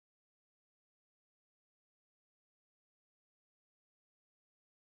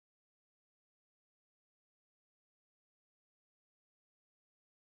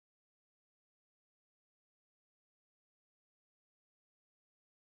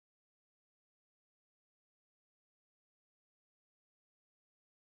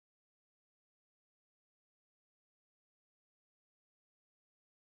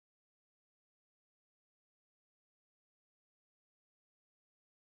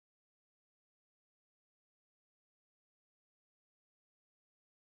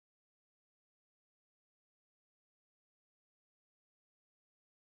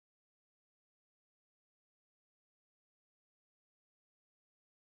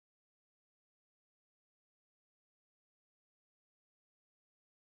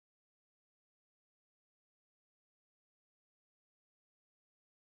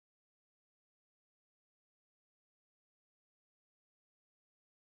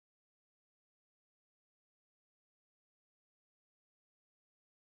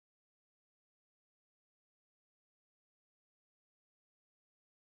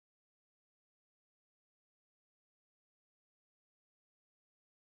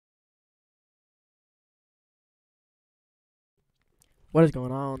What is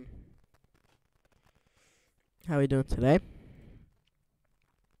going on? How are we doing today?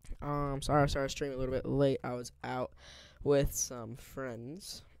 Sorry I started streaming a little bit late. I was out with some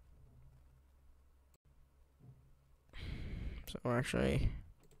friends. So we're actually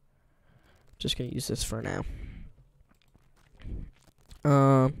just gonna use this for now.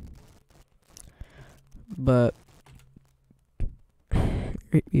 But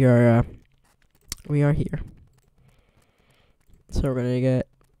we are here. So we're gonna get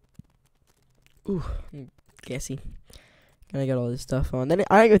I'm gassy. Gonna get all this stuff on. Then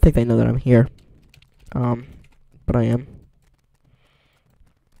I don't even think they know that I'm here. But I am.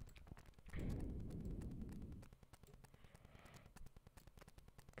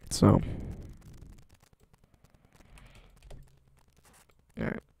 So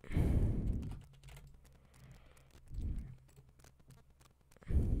alright.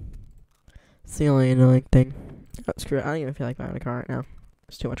 It's the only annoying thing. Oh, screw it. I don't even feel like buying a car right now.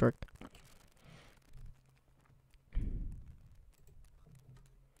 It's too much work.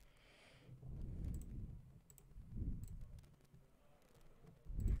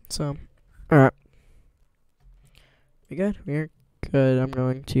 So, alright. We good? We're good. I'm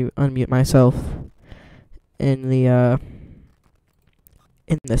going to unmute myself in the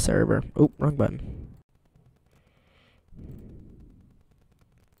server. Oh, wrong button.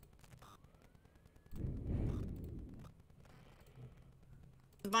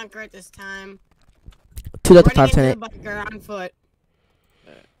 Bunker at this time. 2.510. Bunker on foot.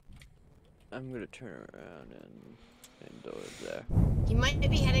 I'm gonna turn around and go over there. He might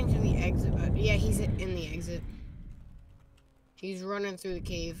be heading to the exit, but yeah, he's in the exit. He's running through the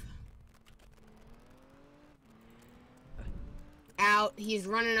cave. Out. He's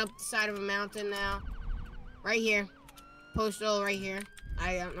running up the side of a mountain now. Right here. Postal right here.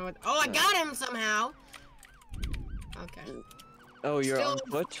 I don't know what. Oh, I got him somehow. Okay. Oh, you're Still on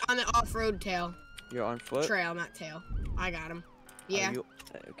foot? on the off-road tail. You're on foot? Trail, not tail. I got him. Yeah.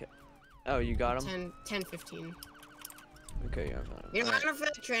 Okay. Oh, you got him? 10, 15. Okay, yeah, I'm on him. You know, I don't feel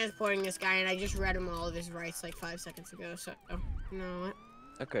like transporting this guy, and I just read him all of his rights like 5 seconds ago, so, you know what?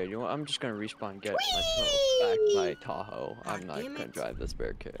 Okay, you know what? I'm just gonna respawn and get Whee! back my Tahoe. I'm not damn gonna it. drive this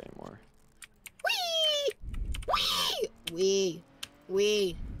barricade anymore. Wee! Wee!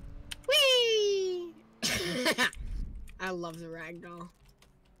 Wee! Wee! I love the ragdoll.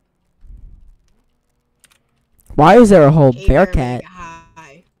 Why is there a whole Hey, bear Bear cat? Mega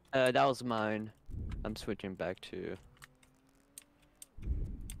High. That was mine. I'm switching back to...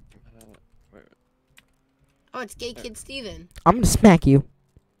 wait. Oh, it's Gay Kid Steven. I'm gonna smack you.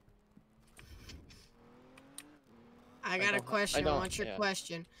 I got a question. What's your yeah.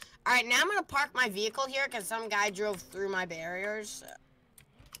 question? Alright, now I'm gonna park my vehicle here because some guy drove through my barriers.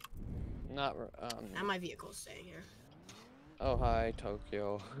 Not, Now my vehicle's staying here. Oh, hi,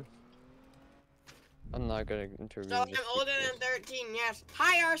 Tokyo. I'm not gonna interview. So I'm older than 13, yes.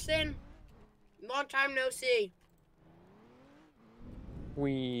 Hi, Arson! Long time no see.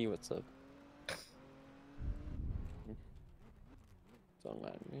 What's up? Don't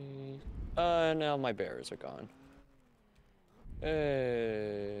mind me. Now my bears are gone.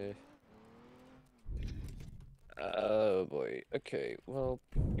 Oh boy. Okay, well,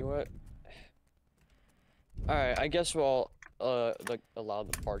 you know what? Alright, I guess we'll, allow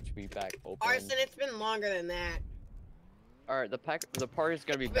the park to be back open. Arson, it's been longer than that. Alright, the park is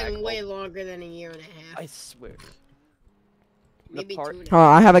gonna be It's back been open. way longer than a year and a half. I swear. Maybe park- 2.5. Oh,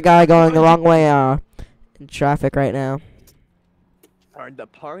 I have a guy going the wrong way in traffic right now. Alright, the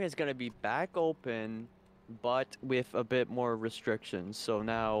park is gonna be back open, but with a bit more restrictions. So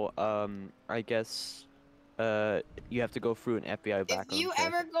now, I guess, you have to go through an FBI background If you check.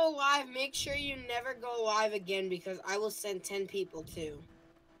 ever go live, make sure you never go live again because I will send 10 people too.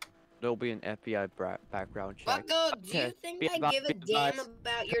 There'll be an FBI background check. Bucko, do you Okay. think Be I advised, give a be damn advised.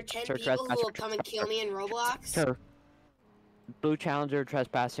 about your 10 Sir, people who will trespasser, come and kill me in Roblox? Sir, Blue Challenger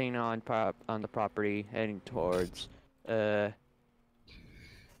trespassing on the property, heading towards,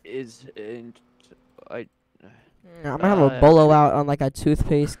 is in, I'm gonna have a bolo out on like a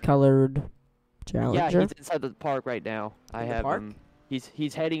toothpaste colored yeah, Challenger. he's inside the park right now. I In the have park? him.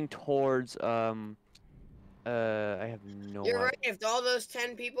 He's heading towards, I have no You're idea. right, if all those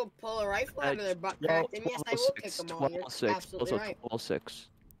 10 people pull a rifle out of their butt Well, crack, then yes, I will kick them all. You're 1206, absolutely also right. 1206.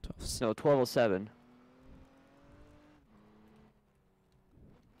 No, 1207.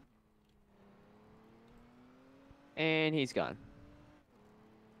 And he's gone.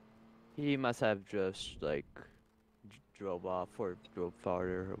 He must have just, like, drove off or drove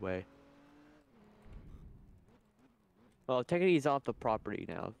farther away. Well, technically he's off the property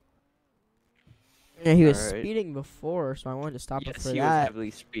now. Yeah, he was Alright. speeding before, so I wanted to stop him Yes, for he was that.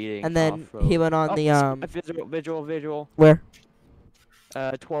 heavily speeding And then off-road. he went on Oh, the visual. where?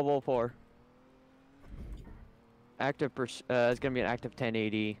 1204. Active it's gonna be an active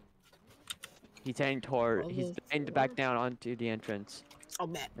 1080. He's heading toward. He's heading back 1204? down onto the entrance. I'll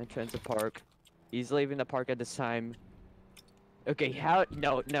bet. Entrance of park. He's leaving the park at this time. Okay, how?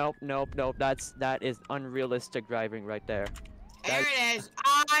 No. That is unrealistic driving right there. There it is.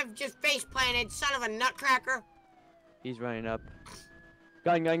 I've just face planted, son of a nutcracker. He's running up.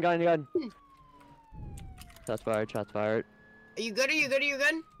 Gun. Shots fired. Are you good? Are you good? Are you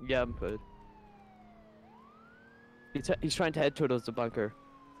good? Yeah, I'm good. He's trying to head towards the bunker.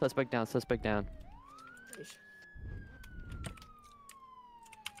 Suspect down.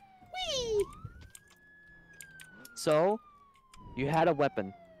 Whee! So, you had a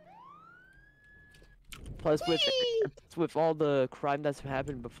weapon. Plus, Whee! with all the crime that's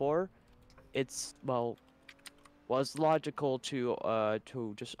happened before, it's was logical to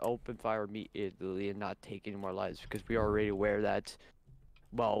just open fire immediately and not take any more lives, because we are already aware that,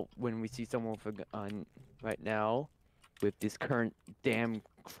 well, when we see someone with a gun right now, with this current damn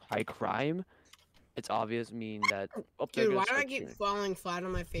high crime, it's obvious that they're Dude, gonna why do I start keep shooting. falling flat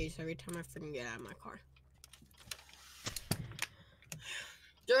on my face every time I freaking get out of my car?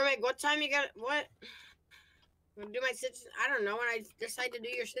 Dermot, what time you got? What? I'm gonna do my citizen. I don't know when I decide to do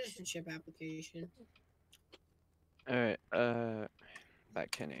your citizenship application. Alright,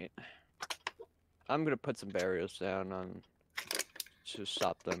 back 10-8. I'm gonna put some barriers down to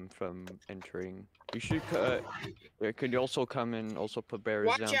stop them from entering. You should could you also come and also put barriers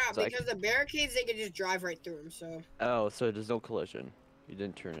Watch down? out, because the barricades, they can just drive right through them, so. Oh, so there's no collision. You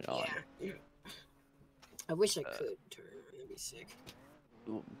didn't turn it on. Yeah. I wish I could turn it on, that'd be sick.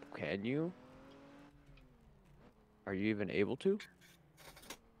 Can you? Are you even able to?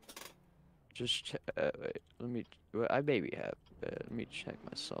 Just wait, let me. I maybe have. Let me check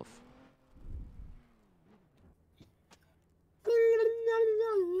myself.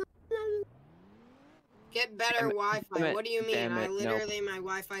 Get better Wi-Fi. What do you mean? Damn it, My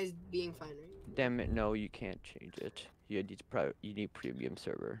Wi-Fi is being fine right now. Damn it! No, you can't change it. You need premium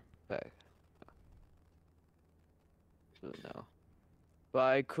server back. So no. But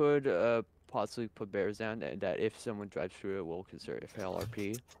I could possibly put barriers down that if someone drives through it, we'll consider it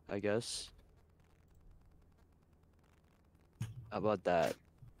FLRP, I guess. How about that?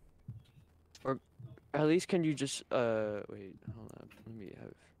 Or at least can you just wait, hold on. Let me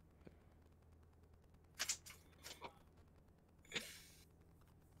have.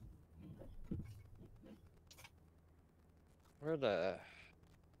 Where the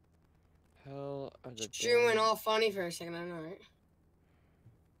hell are the You went all funny for a second, I know, right?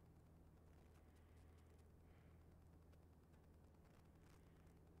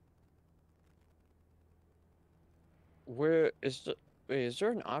 Where is the wait, is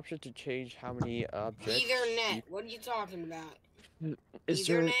there an option to change how many objects? Ethernet. What are you talking about? Is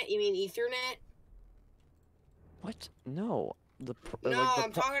Ethernet? there You mean Ethernet? what? No. No, like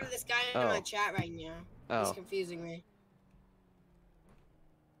I'm talking to this guy in my chat right now. He's Oh. confusing me.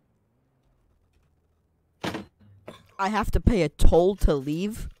 I have to pay a toll to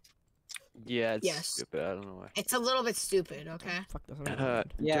leave. Yeah, it's Yes. stupid. I don't know why. It's a little bit stupid, okay? Fuck, that's not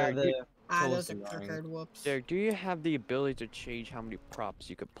Yeah, Derek, Those are Totally crooked. Whoops. Derek, do you have the ability to change how many props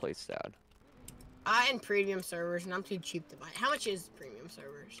you could place down? In premium servers, and I'm too cheap to buy it. How much is premium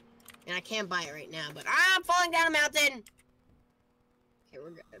servers? And I can't buy it right now, but I'm falling down a mountain! Okay, we're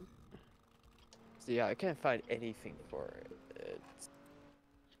good. So yeah, I can't find anything for it.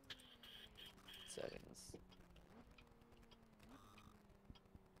 Settings.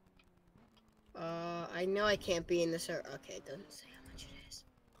 I know I can't be in the server. Okay, it doesn't say how much it is.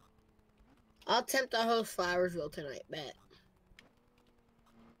 I'll attempt to host Flowersville tonight, bet.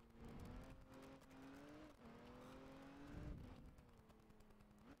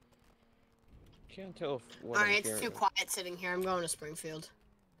 Can't tell if what I'm Alright, it's hearing. too quiet sitting here. I'm going to Springfield.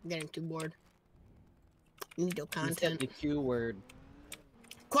 I'm getting too bored. Need no You said content. the Q word.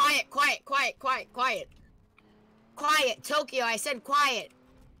 Quiet, quiet, quiet, quiet, quiet. Quiet, Tokyo, I said quiet.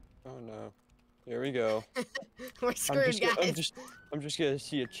 Oh no. Here we go. We're screwed, guys. I'm just gonna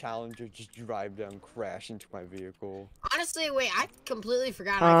see a Challenger just drive down, crash into my vehicle. Honestly, wait, I completely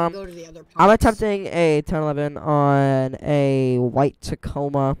forgot I could go to the other parts. I'm attempting a 1011 on a white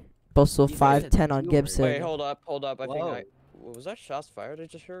Tacoma, postal You said 510 on Q word. Gibson. Wait, hold up. I think Whoa. was that shots fired I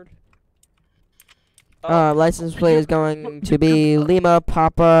just heard? License plate is going to be Lima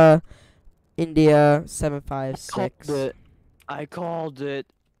Papa India 756. I called it.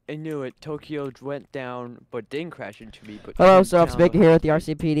 I knew it. Tokyo went down, but didn't crash into me. But Hello, went so I'm down speaking here with the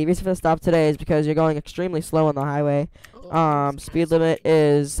 100. RCPD. The reason for the stop today is because you're going extremely slow on the highway. Oh, Speed limit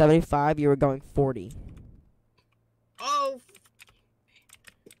is 75. You were going 40. Oh.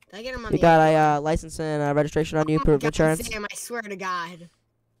 Did I get him on You the got other a license and registration on you, Oh my proof of God, insurance. Zam, I swear to God.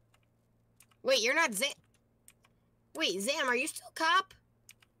 Wait, you're not Zam. Wait, Zam, are you still a cop?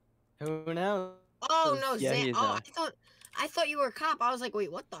 Who knows? Oh no, Yeah, Zam. he is Oh, now. I thought you were a cop. I was like, wait,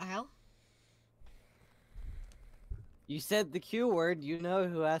 what the hell? You said the Q word. You know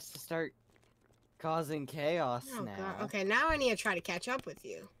who has to start causing chaos Oh now. God. Okay, now I need to try to catch up with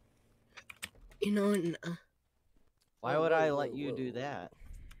you. You know, Why would I let you do that?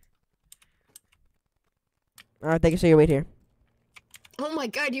 Alright, thank you, so you wait here. oh my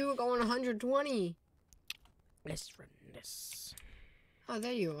God, you were going 120. Let's run this. Oh,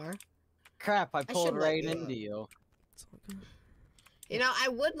 there you are. Crap! I should pulled let right you into up. you. You know, I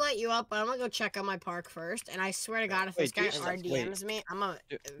would let you up, but I'm gonna go check on my park first. And I swear to God, if this Wait, guy dude, wait. RDMs me, I'm gonna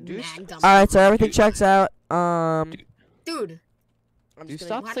Do you mag dump Alright, so him. everything Dude. checks out. Dude. I'm You just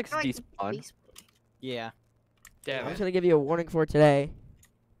stop why 6 do I keep despawn. face- Yeah. Damn I'm it. just gonna give you a warning for today.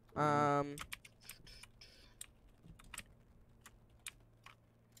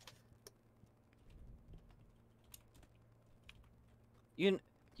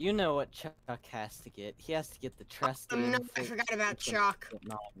 You know what Chuck has to get. He has to get the trusted. no, I forgot about Chuck.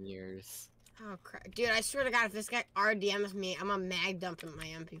 9 years. Oh crap, dude! I swear to God, if this guy RDMs me, I'm gonna mag dump him my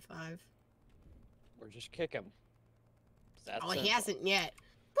MP5. Or just kick him. That's Oh, he simple. hasn't yet.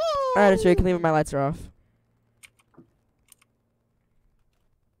 Alright, so you can leave when my lights are off.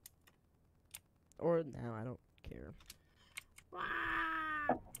 Or now, I don't care.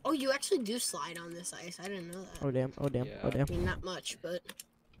 Oh, you actually do slide on this ice. I didn't know that. Oh damn, oh damn, oh Yeah. damn. I mean, not much, but.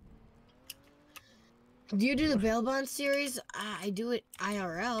 Do you do the bail bond series? I do it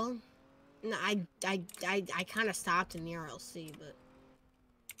IRL. No, I kind of stopped in the RLC, but.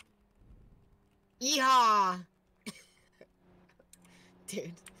 Yeehaw!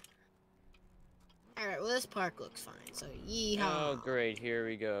 Dude. Alright, well, this park looks fine, so yeehaw. Oh, great. Here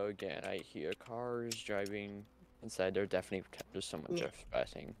we go again. I hear cars driving inside. They're definitely there's someone Yeah.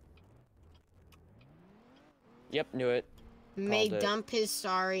 trespassing. Yep, knew it. May Called it. dump his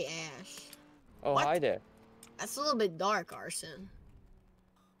sorry ash. Oh, What? hi there. That's a little bit dark, Arson.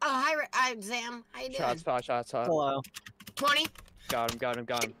 Oh, hi, Zam. How you doing? Shots hot, shots hot. Hello. 20? Got him, got him,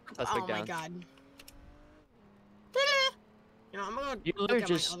 got him. Let's Oh take my down. God. You know, I'm gonna You look literally at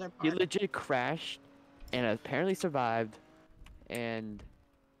just, my other you part. legit crashed and apparently survived and,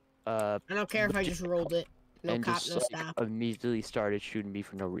 I don't care if I just rolled it. No and cop, just no like stop. immediately started shooting me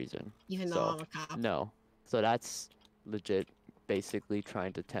for no reason. Even though so, I'm a cop. No. So that's legit basically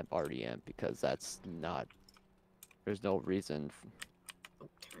trying to tempt RDM because that's not, there's no reason. Oh,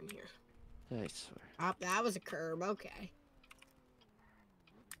 turn here. I swear. Oh, that was a curb. Okay.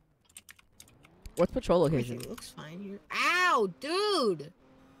 What's patrol location? Everything looks fine here. Ow, dude!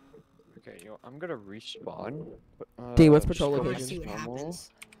 Okay, yo, I'm gonna respawn. D, what's just patrol I go wanna location? see what normal, happens.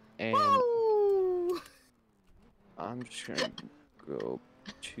 And Woo! I'm just gonna go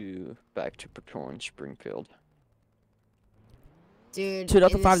back to patrolling Springfield. Dude, 2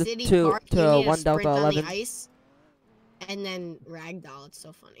 Delta in the 5 city to park, you need 1 to Delta sprint on 11. the ice, and then ragdoll. It's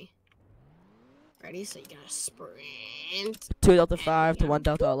so funny. Ready? So you gotta sprint. 2 Delta And 5 to yeah. 1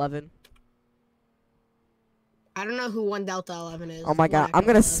 Delta 11. I don't know who 1 Delta 11 is. Oh my god, One I'm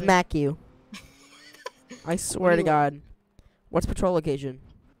gonna Echo 11. smack you. I swear to do you want? God. What's patrol location?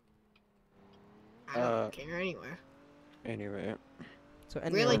 I don't care anywhere. Anyway, So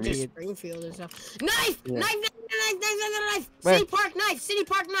Really, for just me- Springfield and stuff. Knife! Yeah. Knife! Where? City Park knife! City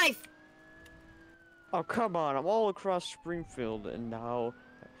Park knife! oh come on! I'm all across Springfield, and now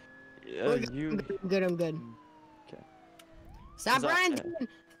We're good, you. I'm good. Okay. Stop Is that- running!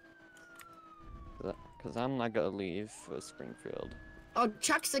 Cause I'm not gonna leave Springfield. Oh,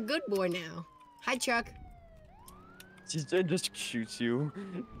 Chuck's a good boy now. Hi, Chuck. It just shoots you.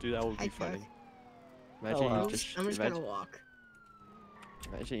 Dude, that would be Hi, Chuck. funny. Imagine Hello. you I'm just. just, I'm just imagine, gonna walk.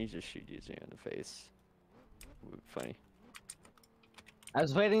 imagine you just shoot you in the face. It would be funny. I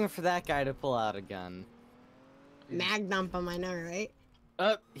was waiting for that guy to pull out a gun. Mag dump him, I know, right?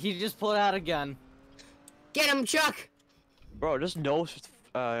 Oh, he just pulled out a gun. Get him, Chuck! Bro, just no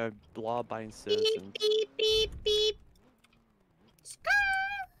law-abiding Beep, citizens. beep, beep, beep.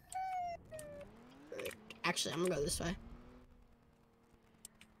 Actually, I'm gonna go this way.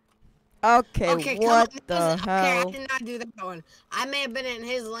 Okay, come what on, the Okay, I hell? did not do that one. I may have been in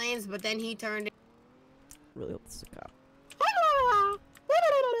his lanes, but then he turned it. Really, let's look up.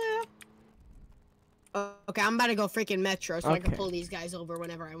 Okay, I'm about to go freaking Metro so I can Okay. pull these guys over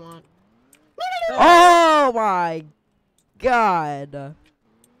whenever I want. Oh my god.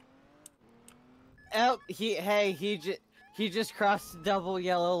 Oh, he just crossed the double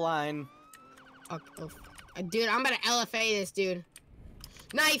yellow line. Dude, I'm about to LFA this dude.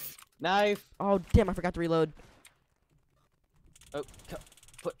 Knife! Knife. Oh damn, I forgot to reload. Oh,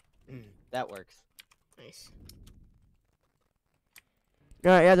 that works. Nice.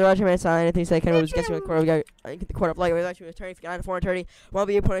 Alright, yeah, the Roger Man sign. Anything say can was guessing the quarter. We got get the quarter of light. We're actually an attorney 59 to 430. Will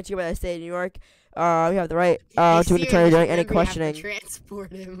be appointed to you by the state of New York. We have the right to an attorney during any questioning.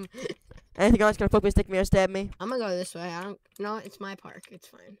 Transport him. Anything else gonna poke me, stick me, or stab me? I'm gonna go this way. I don't. No, it's my park. It's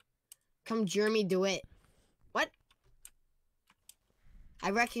fine. Come, Jeremy, do it. What? I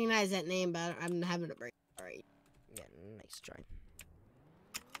recognize that name, but I'm having a break. All right. Yeah, nice try.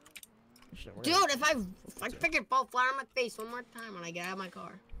 Dude, if I freaking fall flat on my face one more time when I get out of my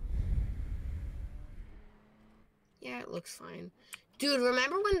car. Yeah, it looks fine. Dude,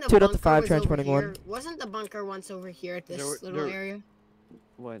 remember when the 2 up bunker to 5, was transporting over here? 1. Wasn't the bunker once over here at this There- little there- area?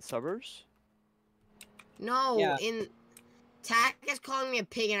 What, suburbs? No, Yeah. in... Tack is calling me a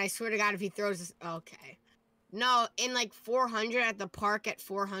pig, and I swear to God, if he throws this... Okay. No, in like 400 at the park at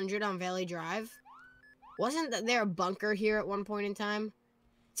 400 on Valley Drive. Wasn't there a bunker here at one point in time?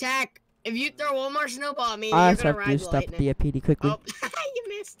 Tack, if you throw one more snowball at me, I you're also gonna have to do ride the stuff to lightning. be a PD quickly. Oh,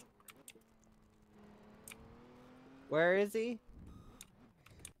 you missed. Where is he?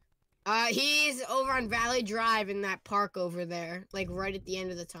 He's over on Valley Drive in that park over there, like right at the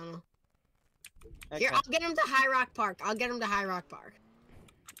end of the tunnel. Okay. Here, I'll get him to High Rock Park. I'll get him to High Rock Park.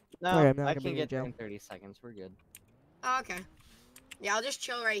 No, Okay, I'm not I gonna can be in get there jail. in 30 seconds. We're good. Oh, okay. Yeah, I'll just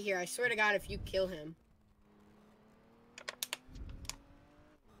chill right here. I swear to God, if you kill him.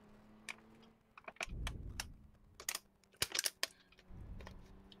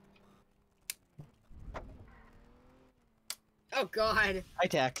 Oh, God. Hi,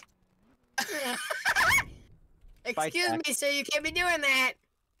 Tack. Excuse Tack. me, sir. You can't be doing that.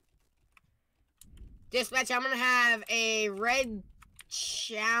 Dispatch, I'm gonna have a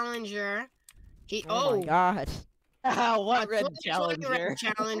Challenger. Oh my god. What red 2020 challenger? Red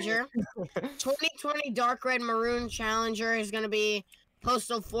Challenger. 2020 dark red maroon Challenger is gonna be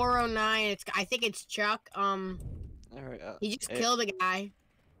postal 409. I think it's Chuck. All right. He just killed a guy.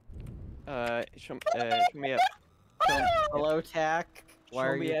 Show me up. Hello, Tack. Why Show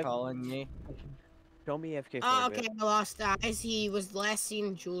are me you ev- calling me? Show me FK. Oh, okay, I lost eyes. He was last seen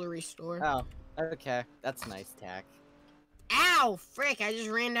in jewelry store. Oh, okay. That's nice, Tack. Ow! Frick! I just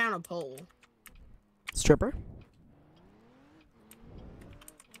ran down a pole. Stripper?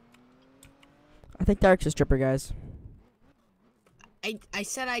 I think Derek's a stripper, guys. I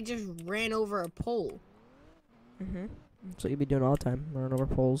said I just ran over a pole. Mm-hmm. That's what you'd be doing all the time, running over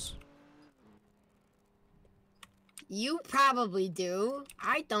poles. You probably do.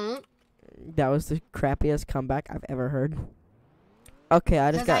 I don't. That was the crappiest comeback I've ever heard. Okay,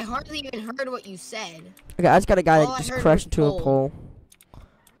 I just Because I got. hardly even heard what you said. Okay, I just got a guy all that I just heard crashed was into a pole. pole.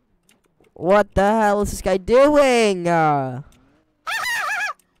 What the hell is this guy doing?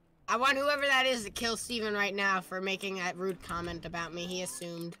 I want whoever that is to kill Steven right now for making that rude comment about me. He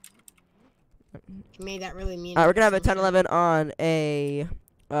assumed. He made that really mean. Alright, we're gonna have a 1011 on a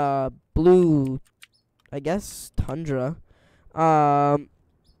blue, I guess, Tundra.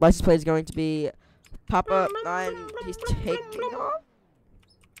 License plate is going to be Papa 9. He's taking off.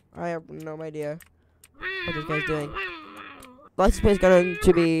 I have no idea what this guy's doing. License plate is going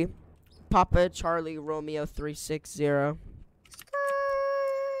to be Papa Charlie Romeo 360.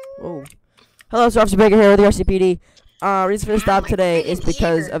 Whoa. Hello, it's Officer Baker here with the RCPD. Reason for the stop my today is freaking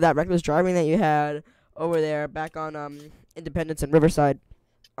because ear. of that reckless driving that you had over there back on Independence and Riverside.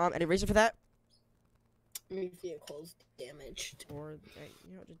 Any reason for that? My vehicle's damaged. Or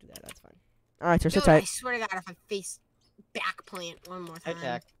you know, just do that. That's fine. All right, sir. Sit Dude, I tight. swear to God, if I face back plant one more Hi, time.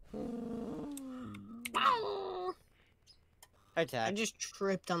 Tack. Ow! Hi, I Tack. just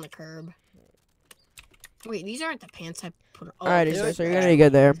tripped on the curb. Wait, these aren't the pants I put on. All right, these sir. are So you're the- gonna be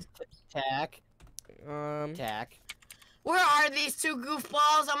good there. Tack. Tack. Where are these two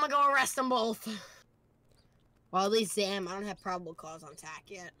goofballs? I'm gonna go arrest them both. Well, at least Sam, I don't have probable cause on Tack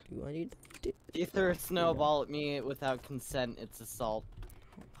yet. Do I need? You threw a snowball at me without consent. It's assault.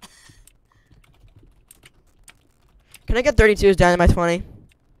 Can I get 32s down to my 20,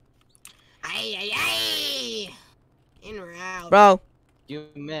 Ay! In or out? bro? You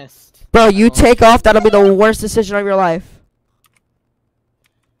missed. Bro, you Oh. take off. That'll be the worst decision of your life.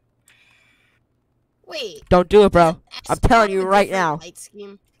 Wait. Don't do it, bro. Is I'm telling SPAwn you a right different now. Light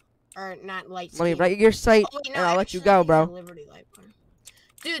scheme? Or not light Let me scheme. write your site, Oh, wait, no, and I'll let you actually, go, it's a bro. Liberty light bar.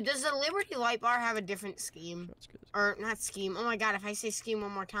 Dude, does the Liberty Light Bar have a different scheme? That's good. Or not scheme? Oh my god! If I say scheme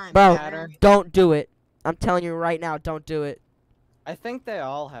one more time, Bro, Pattern. don't do it. I'm telling you right now, don't do it. I think they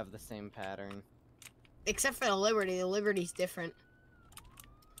all have the same pattern. Except for the Liberty. The Liberty's different.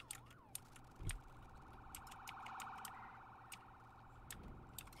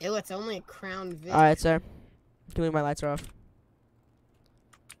 Ew, it's only a Crown Vic. All right, sir. Doing my lights are off.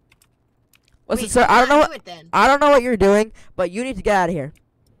 Listen, Wait, sir. do I don't know not what do it then. I don't know what you're doing, but you need to get out of here.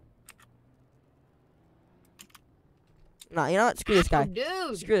 Nah, you know what? Screw this Ow, guy.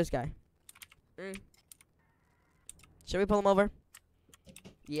 dude. Screw this guy. Should we pull him over?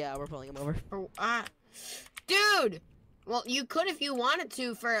 Yeah, we're pulling him over. Dude. Well, you could if you wanted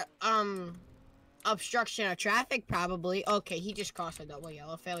to for obstruction of traffic, probably. Okay, he just crossed a double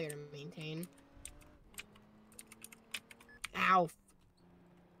yellow. Failure to maintain. Ow.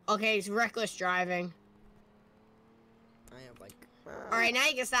 Okay, it's reckless driving. I am like. Alright, now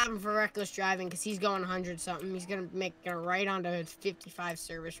you can stop him for reckless driving because he's going 100 something. He's gonna make a right onto 55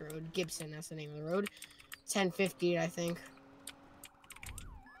 Service Road. Gibson, that's the name of the road. 1050, I think.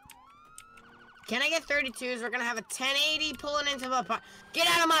 Can I get 32s? We're gonna have a 1080 pulling into the park. Get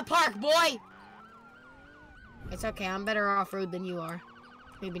out of my park, boy! It's okay, I'm better off-road than you are.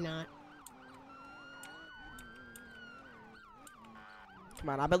 Maybe not. Come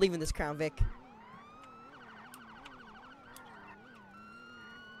on, I believe in this Crown Vic.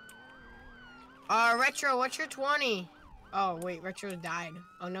 Retro, what's your 20? Oh, wait, Retro died.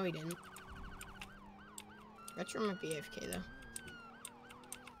 Oh, no, he didn't. Retro might be AFK, though.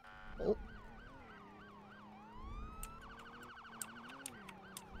 Oh.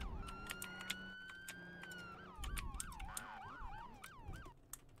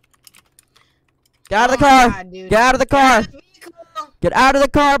 Get out of the Oh car! my God, dude. Get out of the car! Get out of the vehicle. Get out of the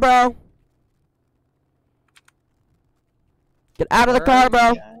car, bro! Get out of the car,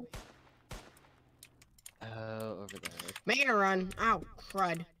 bro! Oh, over there. Making a run. Ow,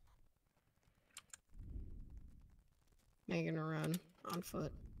 crud. Making a run. On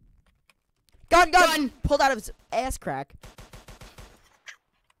foot. Gun! Gun! Pulled out of his ass crack.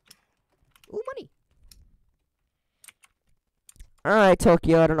 Ooh, money. Alright,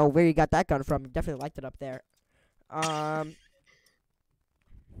 Tokyo. I don't know where you got that gun from. You definitely liked it up there.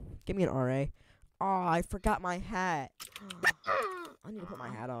 Give me an RA. Oh, I forgot my hat. I need to put my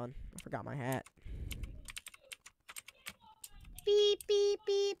hat on. I forgot my hat. Beep, beep,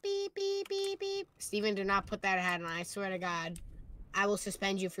 beep, beep, beep, beep, beep. Steven, do not put that hat on. I swear to God. I will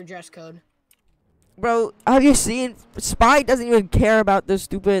suspend you for dress code. Bro, have you seen? Spy doesn't even care about this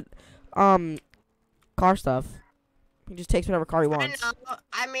stupid, car stuff. He just takes whatever car he wants. I know.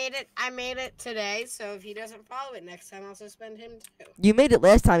 I made it today, so if he doesn't follow it next time, I'll suspend him too. You made it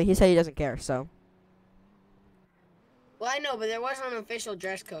last time, and he said he doesn't care, so. Well, I know, but there wasn't an official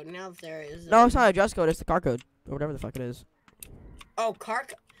dress code. Now that there is. No, it's not a dress code. It's the car code, or whatever the fuck it is. Oh,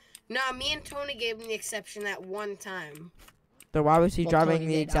 Nah, me and Tony gave him the exception that one time. Then why was he Well, driving Tony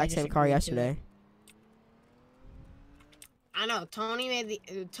the did, I exact just same car agreed to it. yesterday? I know.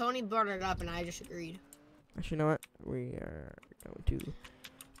 Tony brought it up, and I just agreed. Actually, you know what? We are going to do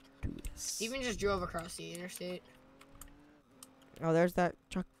this. Steven just drove across the interstate. Oh, there's that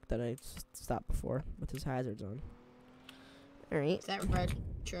truck that I stopped before with his hazards on. Alright. Is that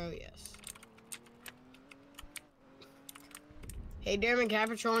retro? Yes. Hey, Dermot, can I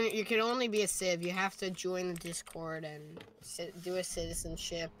patrol you? You can only be a civ. You have to join the Discord and do a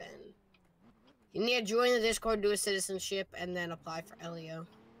citizenship. And you need to join the Discord, do a citizenship, and then apply for LEO.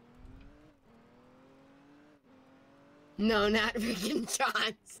 No, not Rick and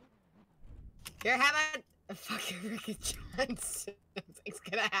John's. Here, how about fucking Rick and John's? Something's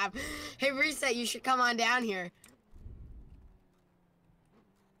gonna happen. Hey, Reset, you should come on down here.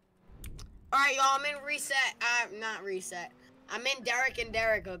 Alright, y'all, I'm in Reset. Not Reset. I'm in Derek and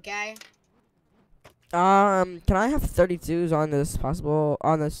Derek, okay? Can I have 32s on this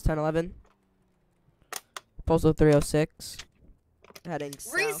on this 1011? Postal 306. Heading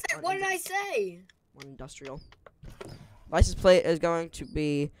south. Reset, what did I say? One industrial. License plate is going to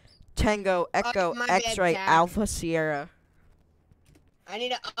be Tango Echo my bad, X-Ray Tab. Alpha Sierra. I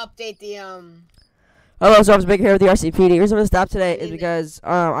need to update the, Hello, so I was big here with the RCPD. The reason I'm gonna stop today is Steven. because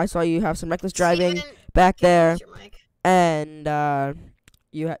I saw you have some reckless driving Steven, back can you there, use your mic? and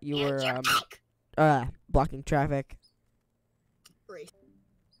you And were your mic. blocking traffic. Reset.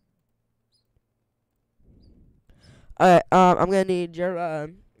 Alright, I'm gonna need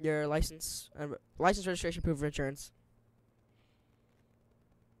your license, registration, proof of insurance.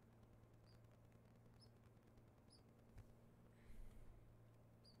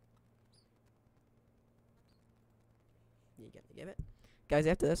 You get to give it. guys,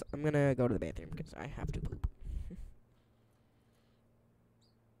 after this, I'm gonna go to the bathroom because I have to poop.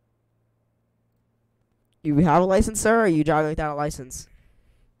 You have a license, sir, or are you driving without a license?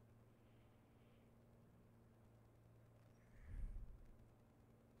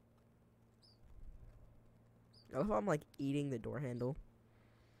 I love how I'm like eating the door handle.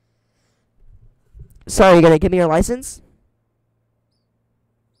 Sorry, you gonna give me your license?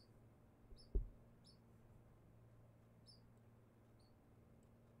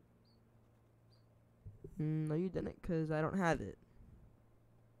 No, you didn't, because I don't have it.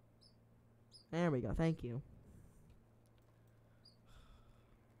 There we go, thank you.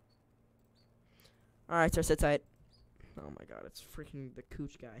 Alright, sir, sit tight. Oh my god, it's freaking the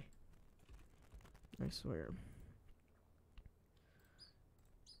cooch guy. I swear.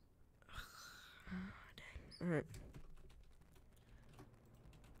 Alright.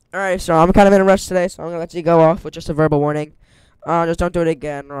 Alright, so I'm kind of in a rush today, so I'm gonna let you go off with just a verbal warning. Just don't do it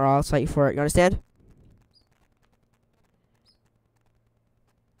again, or I'll cite you for it. You understand?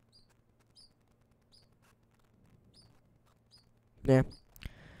 Yeah.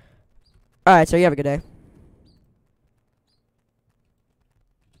 Alright, so you have a good day.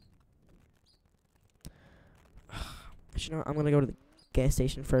 You know, I'm gonna go to the gas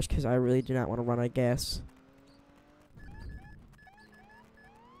station first because I really do not want to run out of gas.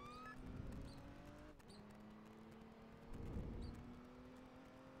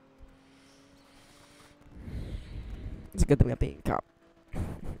 It's a good thing I'm being a cop.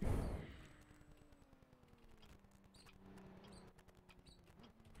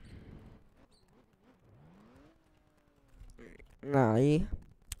 I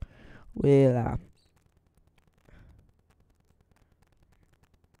will I'm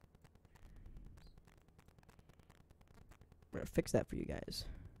gonna fix that for you guys.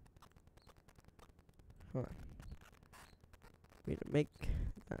 Hold on. We need to make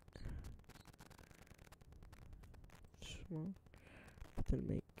that small. Then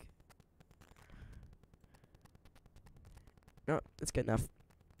make. No, it's good enough.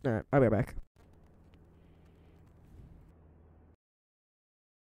 Alright, I'll be right back.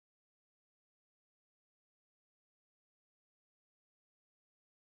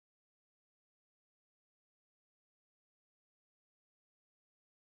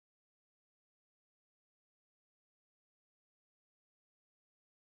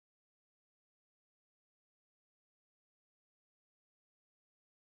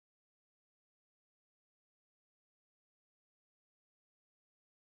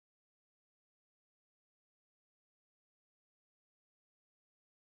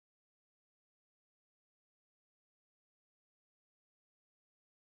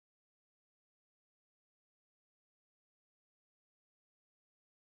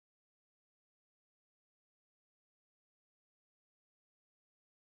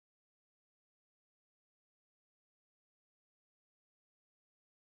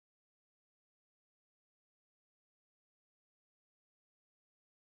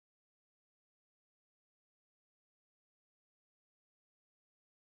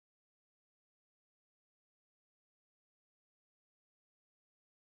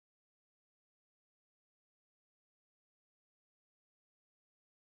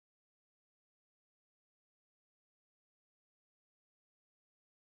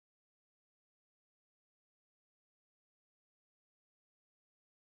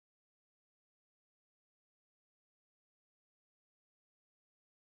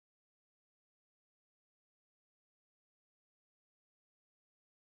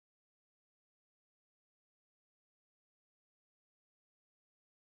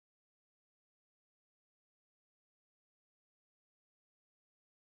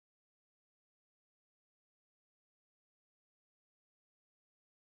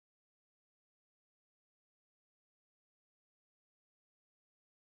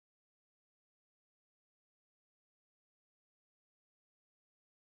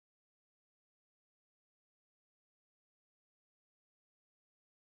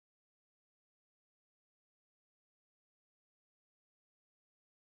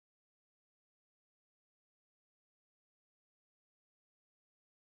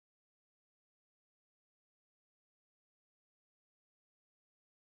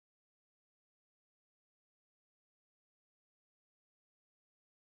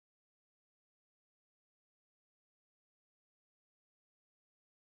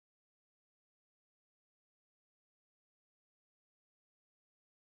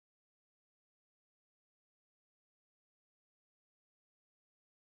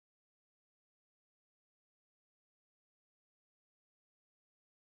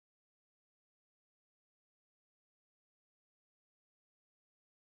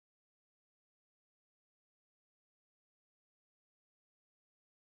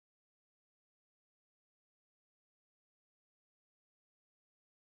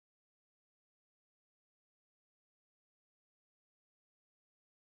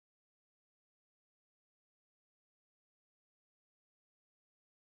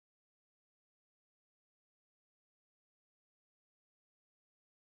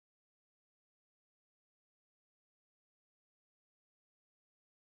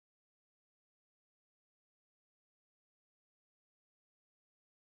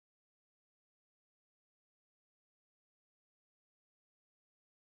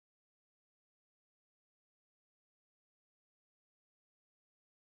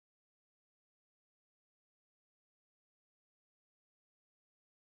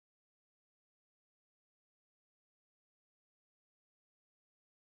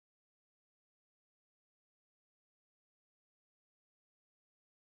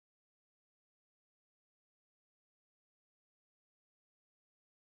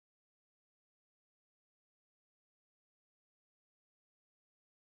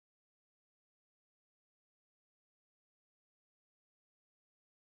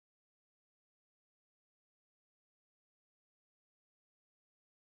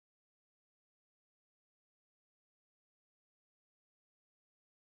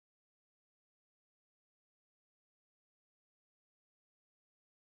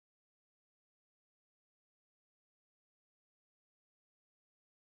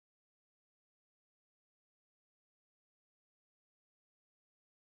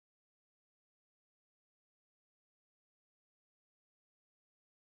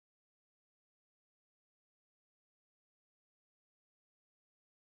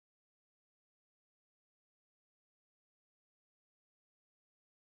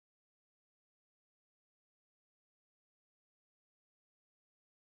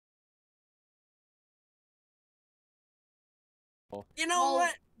 You know Well,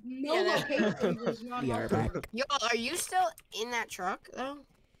 what? No Yeah, that's location is not We are helpful. back. Yo, are you still in that truck though?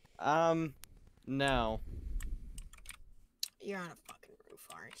 No. You're on a fucking roof,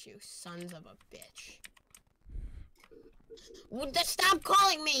 aren't you? Sons of a bitch. Stop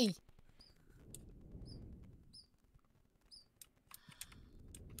calling me!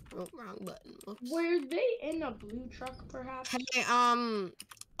 Oh, wrong button. Oops. Were they in a blue truck, perhaps? Hey,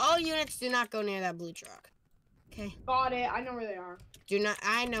 all units do not go near that blue truck. Okay. Got it. I know where they are. Do not.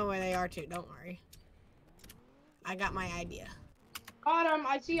 I know where they are too. Don't worry. I got my idea. Got him.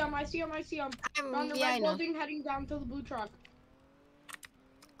 I see him. I see him. I see him. On the Yeah, I red know. building, heading down to the blue truck.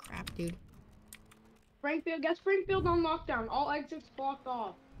 Crap, dude. Springfield, get Springfield on lockdown. All exits blocked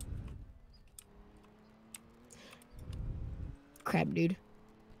off. Crap, dude.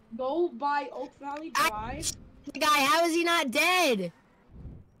 Go by Oak Valley Drive. The guy, how is he not dead?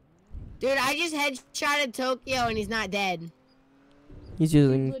 Dude, I just headshotted Tokyo and he's not dead. He's He's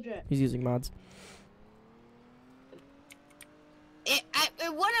using legit. mods. It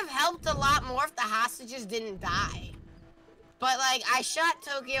would have helped a lot more if the hostages didn't die. But, like, I shot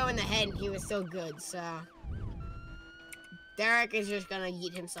Tokyo in the head and he was still good, so... Derek is just gonna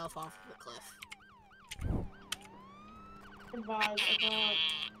yeet himself off the cliff. Advise about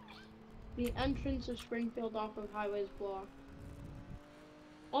the entrance of Springfield off of Highways block.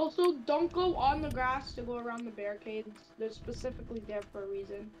 Also, don't go on the grass to go around the barricades. They're specifically there for a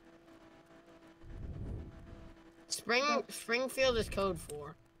reason. Springfield is code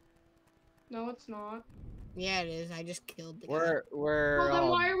 4. No, it's not. Yeah, it is. I just killed the guy. We're Well, then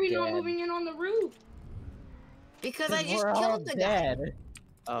all why are we dead. not moving in on the roof? Because I just We're all killed the guy. dead.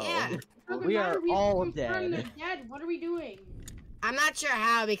 Oh. Yeah. Doesn't We matter, are we all confirmed dead. they're dead. What are we doing? I'm not sure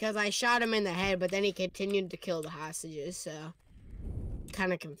how because I shot him in the head, but then he continued to kill the hostages, so...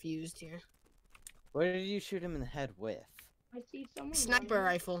 Kind of confused here. What did you shoot him in the head with? I see someone. Sniper running.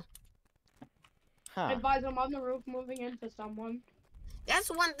 rifle. Huh. Advise, I'm on the roof moving into someone. That's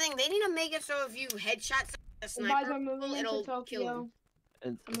one thing. They need to make it so if you headshot a Advise, sniper, I'm moving into it'll kill Tokyo. them.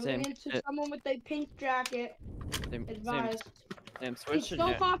 And I'm same, moving into someone with a pink jacket. same, Advise. same He's switching still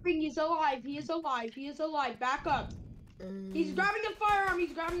it. coughing. He's alive. He is alive. He is alive. Back up. He's grabbing the firearm.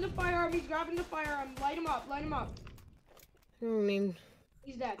 He's grabbing the firearm. He's grabbing the firearm. Light him up. Light him up. I mean,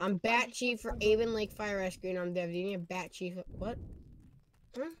 He's dead. I'm Bat Chief for Avon Lake Fire Rescue, and I'm Dev. Do you need a Bat Chief? What?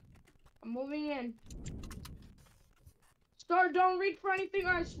 I'm moving in. Star, don't reach for anything.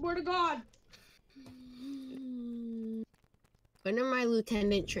 I swear to God. When are my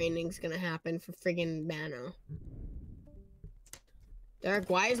lieutenant trainings gonna happen for friggin' Bano? Derek,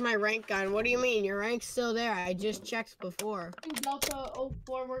 why is my rank gone? What do you mean? Your rank's still there. I just checked before. In Delta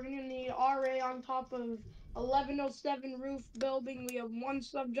 04, we're gonna need RA on top of 1107 roof building. We have one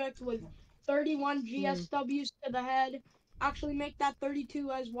subject with 31 GSWs to the head. Actually, make that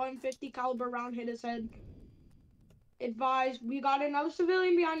 32 as 150 caliber round hit his head. Advise, we got another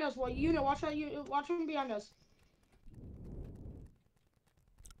civilian behind us. What unit? Watch that unit. Watch him behind us.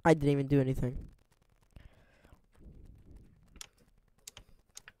 I didn't even do anything.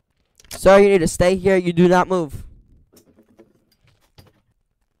 Sir, you need to stay here. You do not move.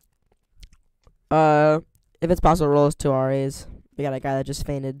 If it's possible, roll us 2 RAs. We got a guy that just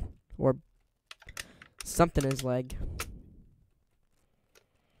fainted. Or something in his leg.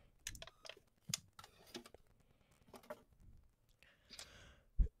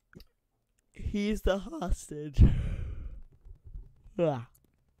 He's the hostage. Ah.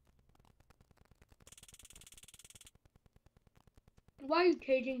 Why are you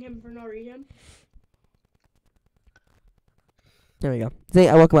caging him for no reason? There we go. See,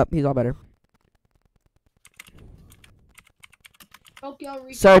 I woke him up. He's all better. Tokyo,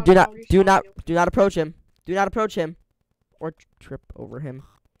 Sir, respawn, do not, I'll do respawn not, you. do not approach him. Do not approach him, or trip over him.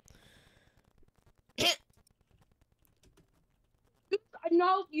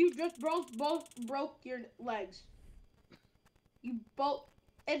 No, you just broke your legs. You both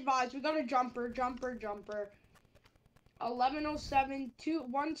advise. We got a jumper. 1107.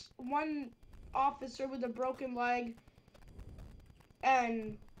 One officer with a broken leg,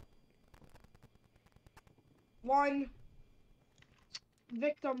 and one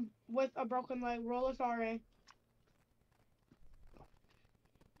victim with a broken leg. Roll us RA.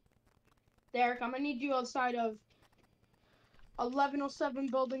 Derek, I'm gonna need you outside of 1107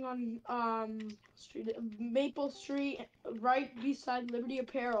 building on Maple Street, right beside Liberty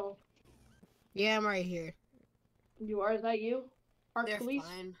Apparel. Yeah, I'm right here. You are? Is that you? Park They're police?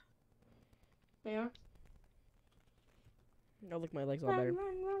 fine. They are? No, look, my legs all better.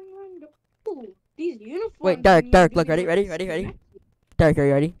 Run, go. Ooh, these uniforms. Wait, Derek, need Derek, to look, be ready? Derek, are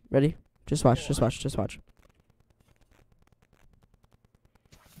you ready? Ready? Just watch.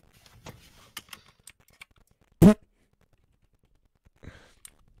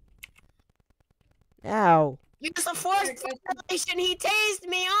 Ow. Use the force violation. He tased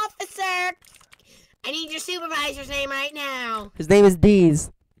me, officer. I need your supervisor's name right now. His name is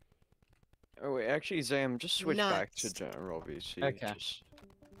Deez. Oh wait, actually, Zam, just switch back to Nuts. general VC. Okay. Just...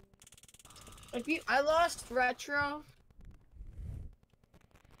 If you, I lost retro.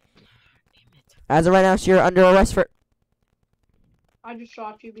 As of right now, so you're under arrest for. I just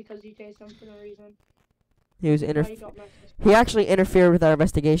shot you because you tased him for no reason. He was Now inter. you don't mess this. He actually interfered with our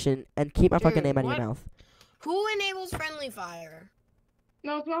investigation and keep my fucking Dude, name out of what? your mouth. Who enables friendly fire?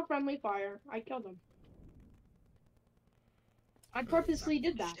 No, it's not friendly fire. I killed him. I purposely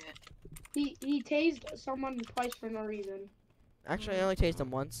did that. He tased someone twice for no reason. Actually, I only tased him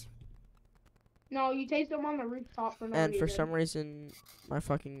once, No, you tased him on the rooftop for no and reason. for some reason, my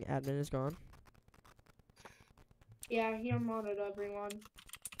fucking admin is gone. Yeah, he unmodded everyone.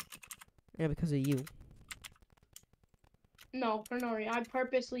 Yeah, because of you. No, for no reason. I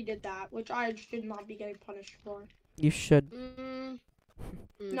purposely did that, which I should not be getting punished for. You should.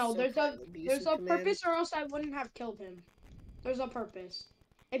 No, there's a purpose, or else I wouldn't have killed him. There's a purpose.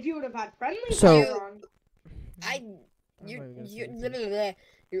 If you would have had friendly So- fire on,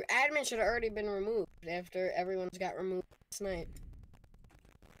 Your admin should have already been removed after everyone's got removed last night.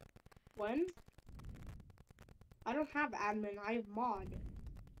 when? I don't have admin. I have mod.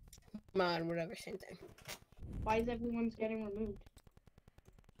 Mod, whatever, same thing. Why is everyone's getting removed?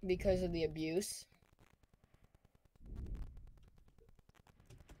 Because of the abuse.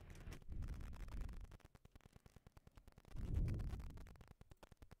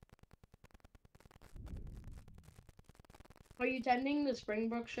 Are you attending the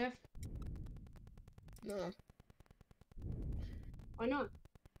Springbrook shift? No, Why not?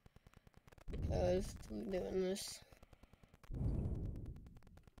 because I'm doing this.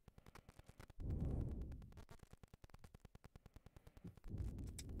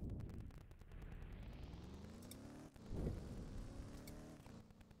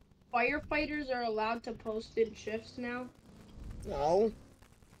 Firefighters are allowed to post in shifts now. No.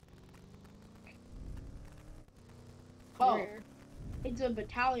 Oh, Where? it's a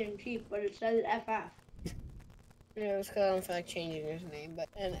battalion chief, but it says FF. Yeah, it's because I don't feel like changing his name, but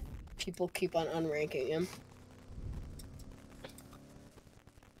and people keep on unranking him.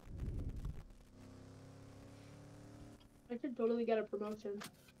 I should totally get a promotion.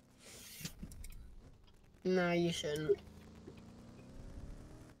 No, you shouldn't.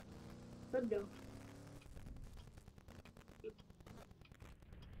 Good go.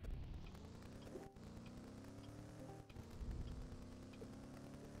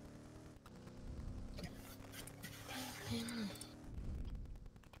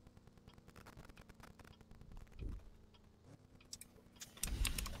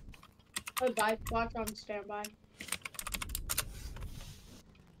 Oh, bye. Watch on standby.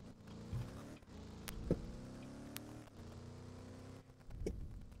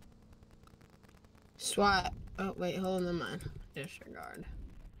 SWAT. Oh, wait, hold on, never mind. Disregard.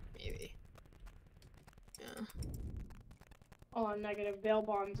 Maybe. Yeah. Oh, negative. Bail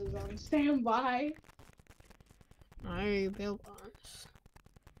bonds is on standby. Why are you bail bonds?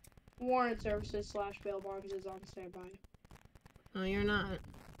 Warrant services / bail bonds is on standby. No, you're not.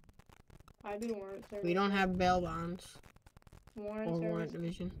 I do warrant services. We don't have bail bonds. warrant Or services. warrant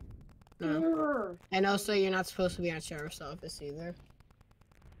division. No. Grr. And also, you're not supposed to be on sheriff's office either.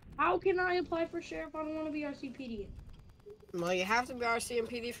 How can I apply for sheriff? I don't want to be RCPD. Well, you have to be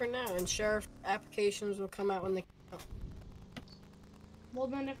RCMPD for now, and sheriff applications will come out when they. Well,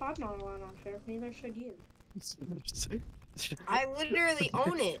 then if I'm not allowed on sheriff, neither should you. I literally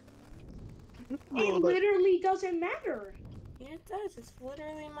own it. It literally doesn't matter. Yeah, it does. It's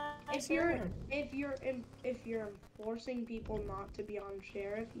literally my. If you're enforcing people not to be on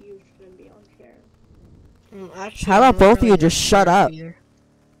sheriff, you shouldn't be on sheriff. Actually, How about I'm both of really you not just shut sheriff up? either.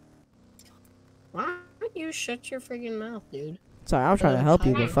 Why don't you shut your friggin' mouth, dude? Sorry, I'm trying to help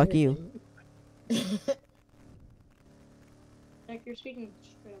you, but fuck you. Like you're speaking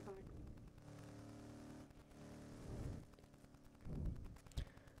straight up.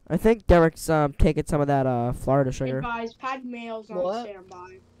 I think Derek's taking some of that Florida sugar. Advise, pad mails on What?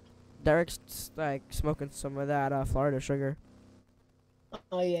 standby. Derek's like smoking some of that Florida sugar.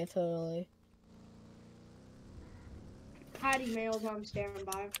 Oh yeah, totally. Patty mails on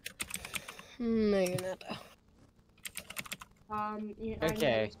standby. No, you're not. Yeah, I know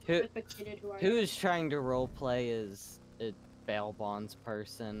Okay, who- specificated who I am. Who's trying to roleplay as a bail bonds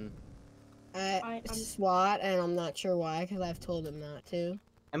person? I'm- SWAT, and I'm not sure why, because I've told him not to.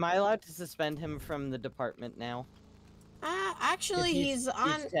 Am I allowed to suspend him from the department now? Actually, If he's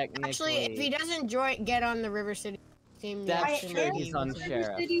on. Actually, if he technically- doesn't get on the River City team, That's I you true, am he's can on River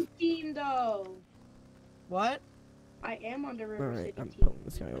sheriff. City team though. What? I am on the River Alright, City I'm team. pulling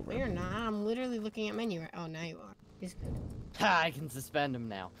this guy over. No, you're not. I'm literally looking at menu right. Oh, now you are. He's good. Ha, I can suspend him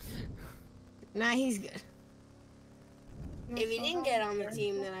now. Nah, he's good. No, If you still didn't have get a on the sheriff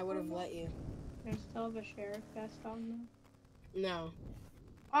team, vest then I would have on let you. there? There's still have a sheriff vest on there. No.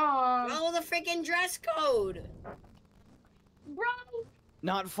 Aw, Follow the freaking dress code. bro,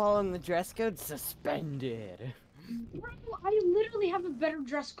 Not following the dress code, suspended. bro, I literally have a better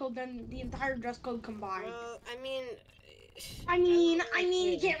dress code than the entire dress code combined. Well, I mean, I mean,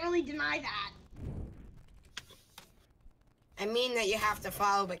 you can't really deny that. I mean that you have to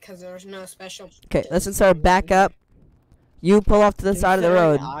follow because there's no special. Okay, listen, sir, back up. You pull off to the side of the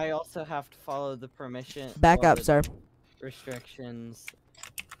Considering road. I also have to follow the permission. Back follow up, the sir. Restrictions,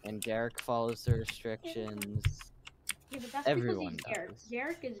 and Derek follows the restrictions. Yeah, but that's Everyone because he's Derek. does.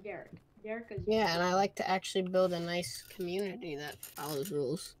 Derek is Derek. Derek is. Yeah, and I like to actually build a nice community that follows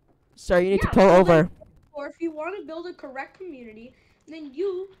rules. Sir, you need to Yeah, pull so over. Or if you want to build a correct community, then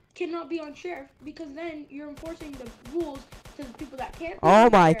you cannot be on sheriff because then you're enforcing the rules to the people that can't. Be Oh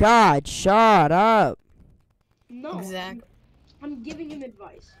on my sheriff. god, shut up. No. Exactly. I'm giving him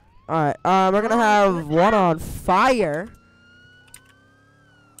advice. Alright, we're gonna have one on fire.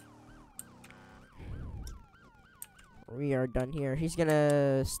 We are done here. He's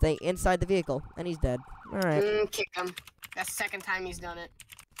gonna stay inside the vehicle, and he's dead. Alright. Kick him. That's the second time he's done it.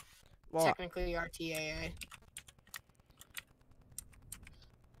 Well, Technically RTAA.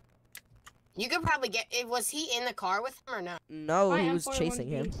 You could probably get. Was he in the car with him or not? no, My he was M41's chasing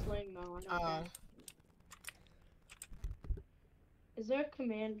him. being slain, though, I know that. Is there a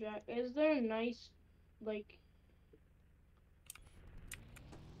command jack? Is there a nice, like...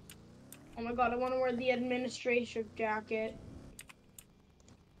 Oh my god, I want to wear the administration jacket.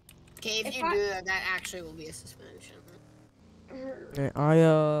 Okay, if If you I- do that, that actually will be a suspension. Alright,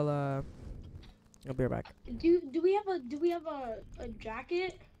 I'll be right back. Do we have a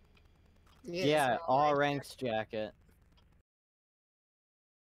jacket? Yeah, it's all right ranks jacket.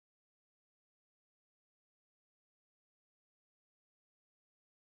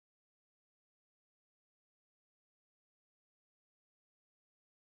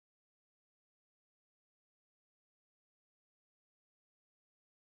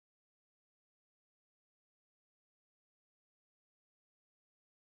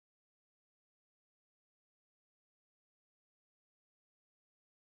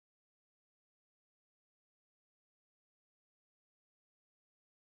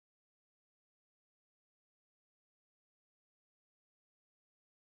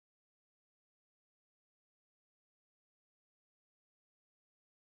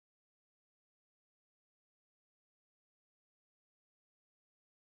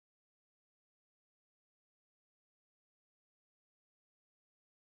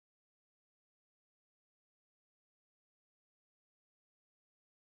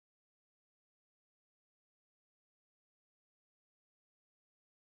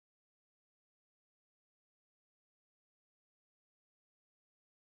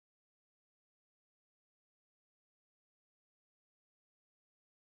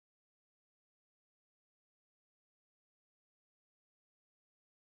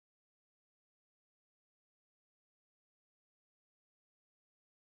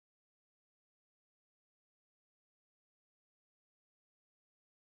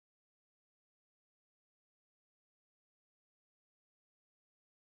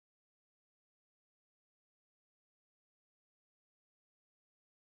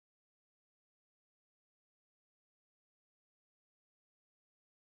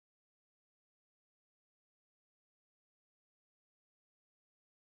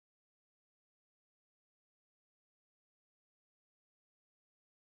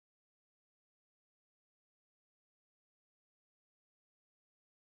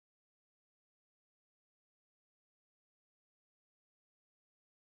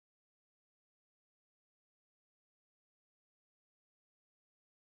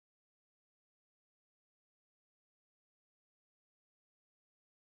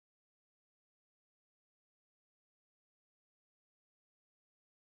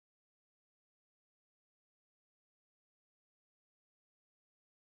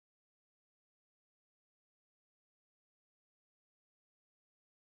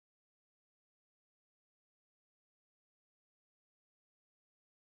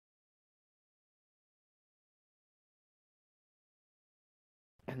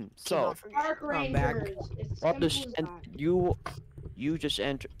 So, Park I'm back. Rangers. It's simple as understand that. you just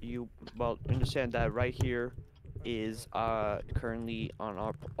enter understand that right here is currently on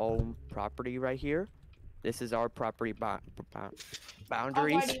our own property right here. This is our property boundaries.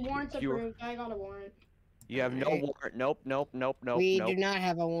 Alrighty, warrants You- approved. I got a warrant. You have no Alright. warrant. Nope, nope, nope, nope, We nope. do not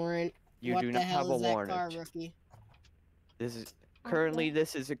have a warrant. You What do the not hell have a is that car, warrant. rookie? This is currently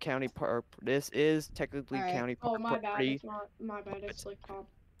this is a county park. This is technically Alright. county Oh, park my bad. property. It's not my bad. It's like top.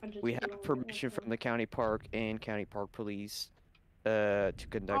 I just We put have on it. permission Okay. from the county park and county park police to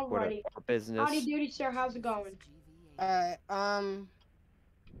conduct whatever Alrighty. our business. Howdy doody, sir. How's it going? Alright,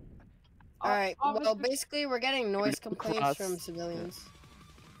 Alright, well, Officer- basically, we're getting noise complaints cross- from civilians.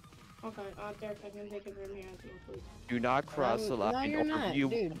 Okay, Derek, I can take it from here. Please. Do not cross the no, line, you're or not, you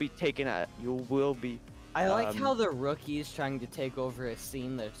will dude. be taken at. You will be. I like Um, how the rookie is trying to take over a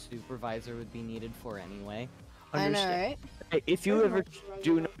scene the supervisor would be needed for anyway. I know, Understand? right? Hey, if you There's ever no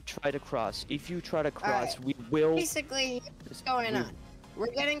do right not try to cross, if you try to cross, Alright. we will. Basically, what's going on? We're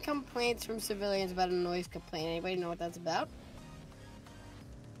getting complaints from civilians about a noise complaint. Anybody know what that's about?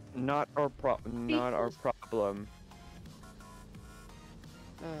 Not our problem.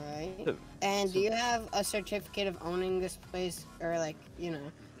 Alright. So- And do you have a certificate of owning this place? Or, like, you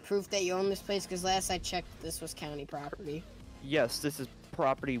know, proof that you own this place? Because last I checked, this was county property. Yes, this is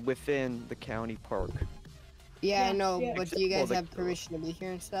property within the county park. Yeah, I Yeah, know, yeah. but do you guys Well, have permission to be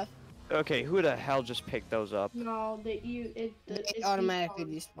here and stuff? Okay, who the hell just picked those up? No, They it's automatically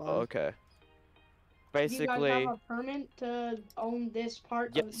despawned. despawn. Okay. Do you guys Basically, have a permit to own this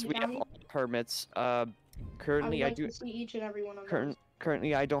part of yes, the we have county? all the permits. I would Currently, I like do. to see each and every one of those.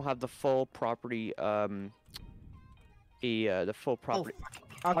 Currently, I don't have the full property. The full property.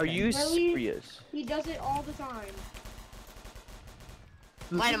 Are you Really? serious? He does it all the time.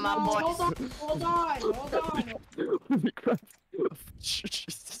 Light 'em up, No, boys. hold on.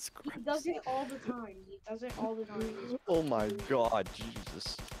 Jesus He Christ. does it all the time. He does it all the time. Oh my God,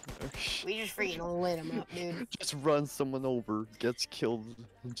 Jesus. We just freaking lit him up, dude. Just run someone over, gets killed,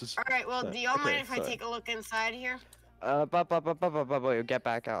 and just. Alright, well, do y'all Okay, mind if I sorry. take a look inside here? Get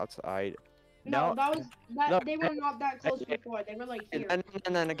back outside. No, No. No, they were not that close before. They were like here.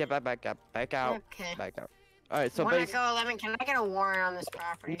 No, get back out, Okay. back out. All right, so Wanna basically, go, Lemon? Can I get a warrant on this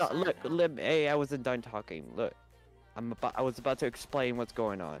property? no, son? look, hey, I wasn't done talking. Look, I was about to explain what's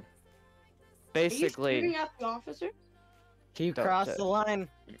going on. Are you Basically, shooting at the officer? He Don't crossed say- the line.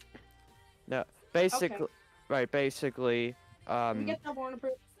 basically, right, basically, Can we get that warrant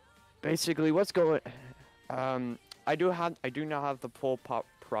approved? basically, what's going, I do not have the full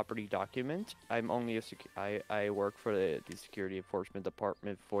property document. I'm only I work for the security enforcement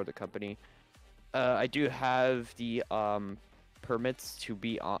department for the company. I do have the permits to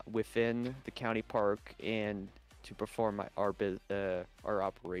be within the county park and to perform our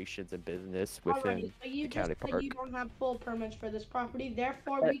operations and business within Alrighty, so you the just county said park. you don't have full permits for this property,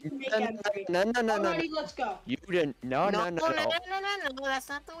 therefore we can make entry. No. Alrighty, let's go. You didn't. No. No, that's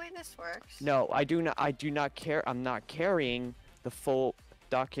not the way this works. No, I do not care. I'm not carrying the full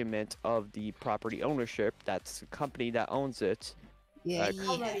document of the property ownership. That's the company that owns it. Yeah, he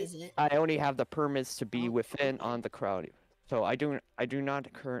Alrighty. has it. I only have the permits to be within on the crowd. So I do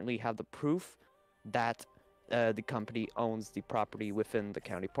not currently have the proof that the company owns the property within the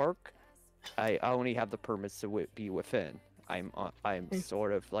county park. I only have the permits to be within. I'm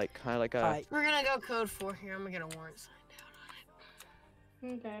sort of like kind of like a. Alright, We're gonna go code 4 here. I'm gonna get a warrant signed out on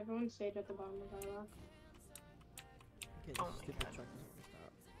it. Okay, everyone stayed at the bottom of that rock. okay, Oh this my stupid God. truck is gonna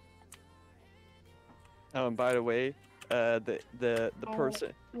stop. Oh, and by the way, the Oh.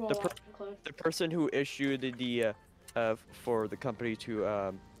 person Roll The off per- the cliff. the person who issued the for the company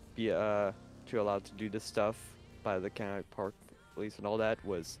to be to allowed to do this stuff by the county park police and all that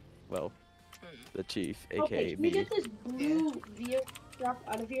was, well, the chief, Okay, aka can we me. get this blue vehicle truck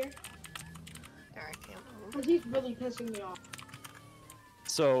out of here? Alright, can't move. Because he's really pissing me off.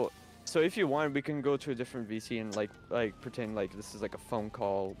 So if you want, we can go to a different VC and like pretend like this is like a phone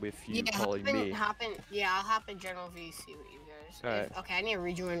call with you calling me. I'll hop in general VC with you guys. Alright. Okay, I need to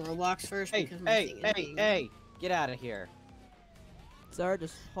rejoin Roblox first Hey, because my hey, thing is hey, being- hey! Get out of here. Sir,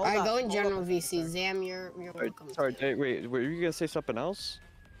 just hold Alright, up. go in hold general up. VC. Zam, you're welcome. Sorry, to. wait, were you gonna say something else?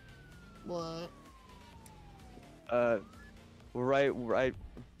 What? Right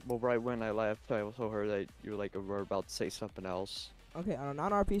when I left, I also heard that you were about to say something else. Okay, on a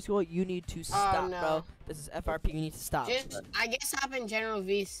non-RP school, you need to stop, no. bro. This is FRP. You need to stop. Just, I guess hop in general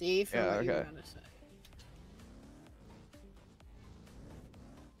VC for Yeah, what you were okay. gonna say.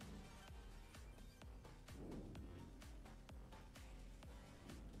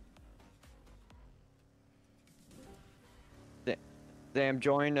 Damn,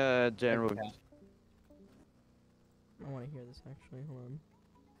 join general. Okay. I want to hear this actually. Hold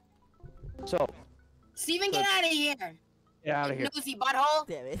on. So Steven, get out of here! get out of here. Nosy butthole!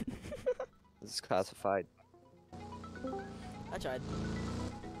 Damn it. This is classified. I tried.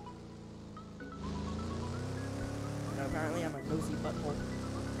 know. Apparently, I'm a nosy butthole.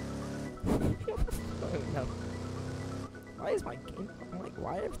 I don't even know. Why is my game? I'm like,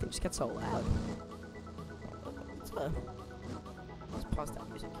 why did everything just get so loud? Let's pause that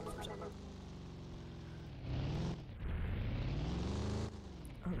music here for a second.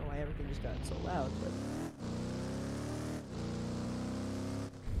 I don't know why everything just got so loud, but.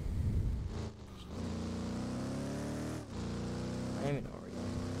 I don't even know where we're going.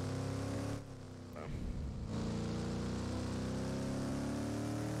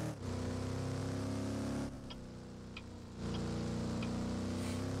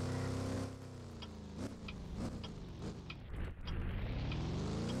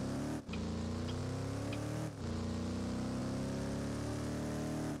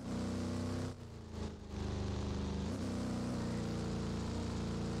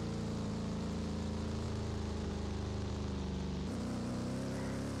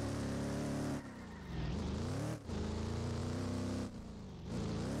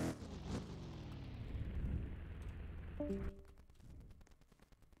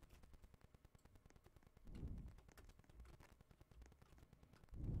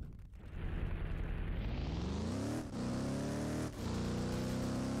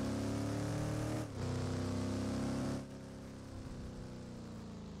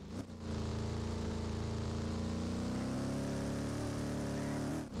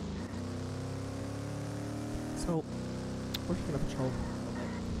 So, we're just gonna patrol a little bit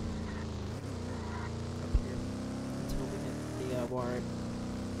up here until we hit the warrant.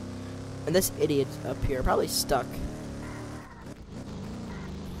 And this idiot up here, probably stuck.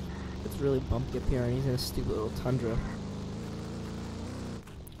 It's really bumpy up here, and he's in a stupid little tundra.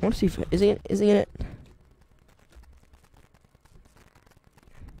 I want to see if is he in it?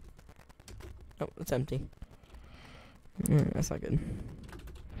 Oh, it's empty. That's not good.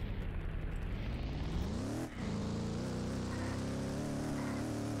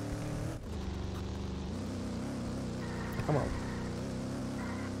 Come on.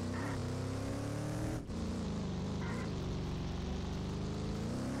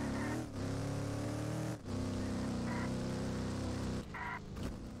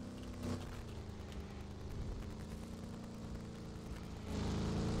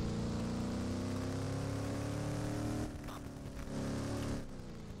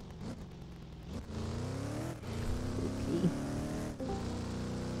 Okay.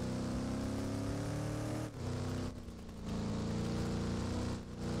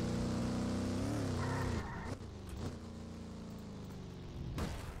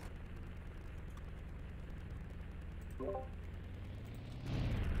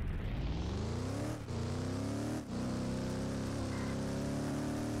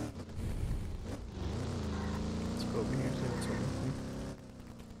 Let's go over here and see what's over here.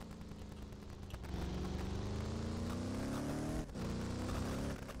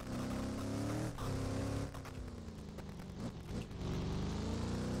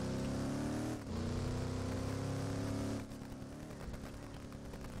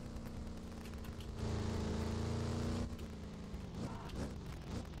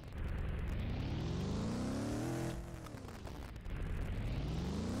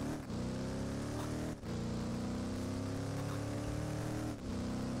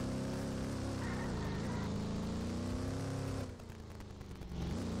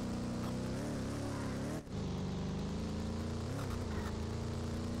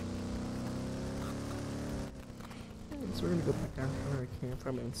 So we're gonna go back down to where I came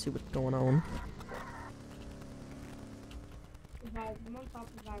from and see what's going on. Guys, I'm on top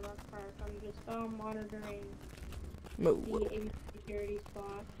of my rock park. I'm just monitoring No. the security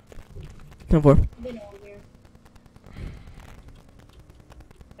spot. 10-4. Been over here.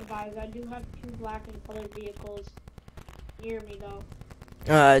 Guys, I do have 2 black and colored vehicles near me though.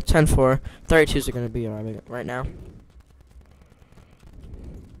 10-4. 32s are gonna be arriving right now.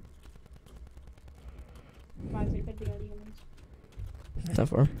 Guys, it could be other humans.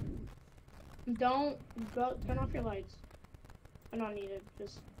 10-4. Don't go. Turn off your lights. I don't need it.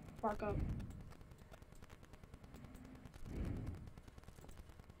 Just park up.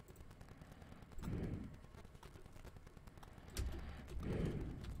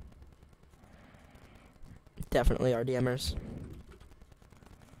 Definitely RDMers.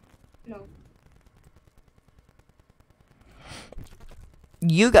 No.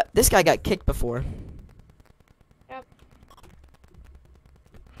 This guy got kicked before. Yep.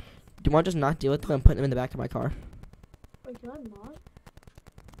 Do you want to just not deal with them and put them in the back of my car? Wait, do I not?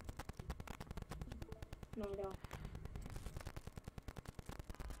 No, I don't.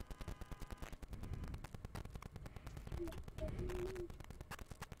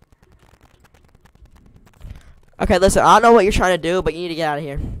 Okay, listen, I don't know what you're trying to do, but you need to get out of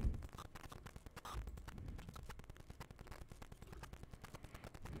here.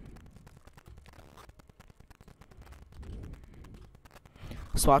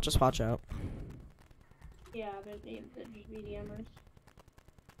 Just watch out. Yeah, they're just BDMers.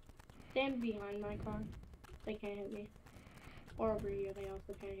 Stand behind my car. They can't hit me. Or over here, they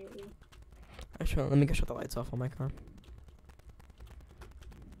also can't hit you. Actually, let me go shut the lights off on my car.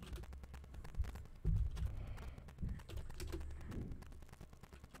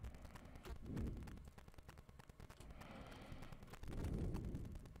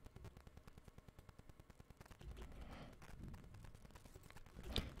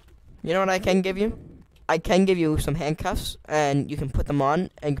 You know what I can give you? I can give you some handcuffs, and you can put them on,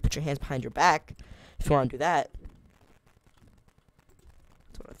 and you can put your hands behind your back if you want to do that.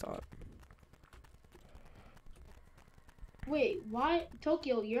 That's what I thought. Wait, why?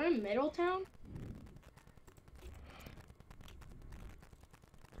 Tokyo, you're in Middletown?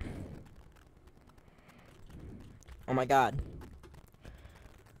 Oh my god.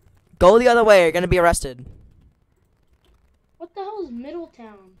 Go the other way, you're gonna be arrested. What the hell is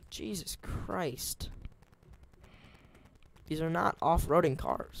Middletown? Jesus Christ. These are not off-roading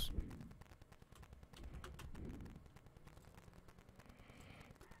cars.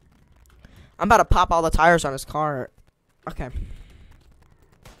 I'm about to pop all the tires on his car. Okay.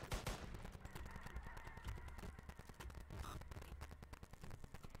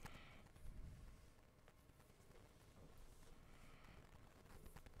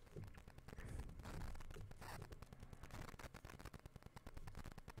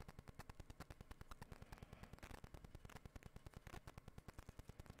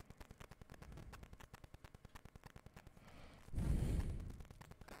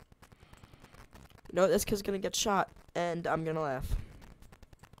 You know, this kid's gonna get shot, and I'm gonna laugh.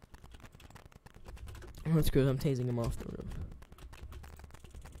 That's good, I'm tasing him off the roof.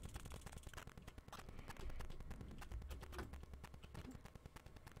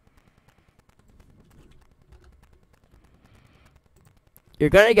 You're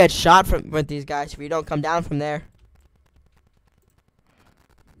gonna get shot with these guys if you don't come down from there.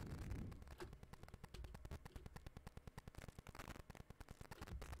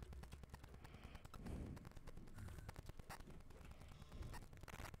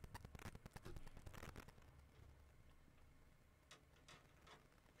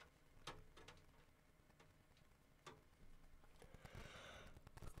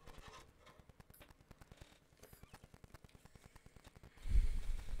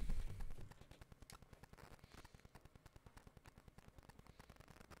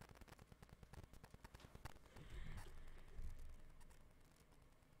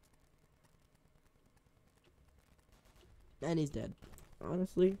 And he's dead.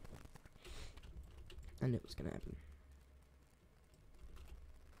 Honestly, I knew it was gonna happen.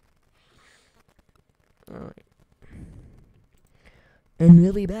 Alright. And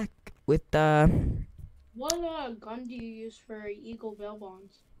we'll be back with, What gun do you use for Eagle bail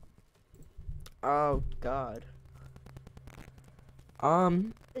bonds? oh god.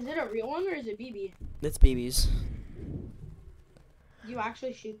 Is it a real one or is it BB? It's BBs. Do you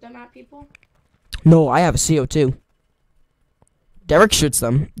actually shoot them at people? No, I have a CO2. Derek shoots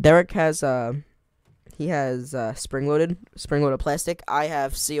them. Derek has, he has, spring-loaded plastic. I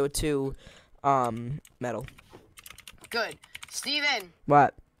have CO2, metal. Good. Steven,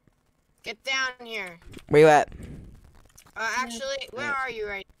 What? get down here. Where you at? Actually, where are you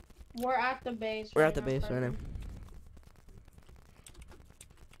right We're at the base. We're right at the now, base right now.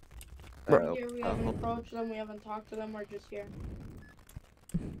 We're here, we haven't approached them, we haven't talked to them, we're just here.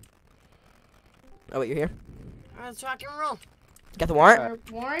 Oh, wait, you're here? Let's rock and roll. Got the warrant?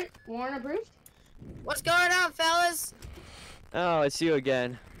 Warrant approved? What's going on, fellas? Oh, it's you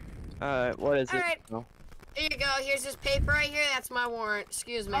again. What is it? Alright. Oh. Here you go. Here's this paper right here. That's my warrant.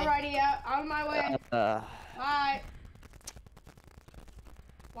 Excuse me. Alrighty, on my way. Uh, Bye.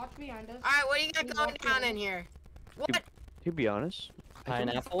 Watch behind us. Alright, what do you got going down in here? What? to be honest,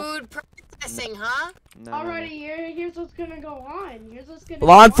 Pineapple? Food processing, huh? no, Alrighty, here's what's gonna go on. Here's what's gonna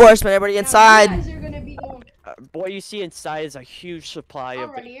Law go enforcement, everybody on. inside. Now, you guys are gonna be doing. what you see inside is a huge supply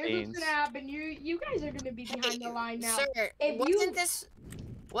of Alrighty, here's beans. what's gonna happen. You guys are gonna be behind the line now. Sir, If wasn't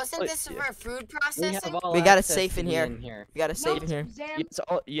this yeah. for food We processing? have all We got a access safe to in be here. We got a safe in here. Zam,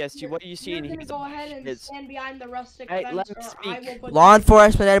 Yes, yes. What you see you're in here gonna is go ahead and is- stand behind the rustic Hey, fence, let me or I speak. will put Law you-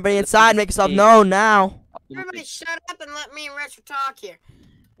 enforcement, everybody inside, make yourself known now. Everybody shut up and let me and Retro talk here.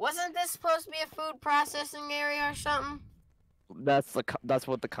 Wasn't this supposed to be a food processing area or something? that's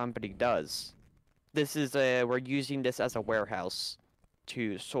what the company does. This is we're using this as a warehouse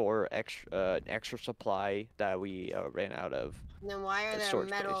to store extra supply that we ran out of. Then why are there Storage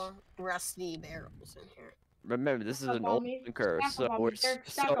space. metal rusty barrels in here? Remember, this is Stack an up old on me. bunker, Stack so up on me. it's Derek,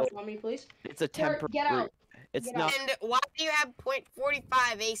 stack so up on me, please. it's a Derek, get temporary. out. It's Get not. out. And why do you have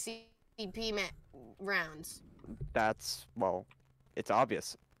 .45 ACP rounds? That's well, it's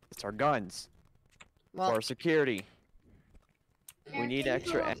obvious. It's our guns for Well, our security. We Derek, need can you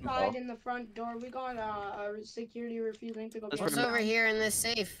extra go outside ammo. in the front door. We got a security refusing to go. Let's what's back. over here in this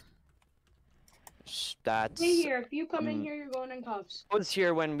safe? That's Stay here. If you come in mm. here, you're going in cuffs. was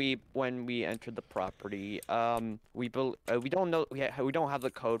here when we entered the property. We don't know. We don't have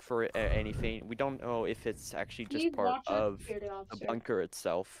the code for anything. We don't know if it's actually just Please part watch that of security the officer. bunker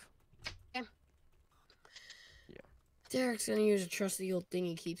itself. Derek's gonna use a trusty old thing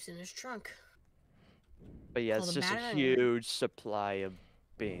he keeps in his trunk. But yeah, Called it's a just a battery. huge supply of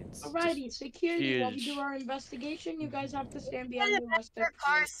beans. Just Alrighty, security. While we do huge. our investigation, you guys have to stand behind the rustic Your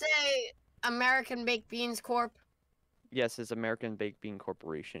car fence. say American Baked Beans Corp. Yes, it's American Baked Bean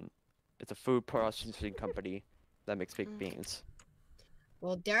Corporation. It's a food processing company that makes baked beans.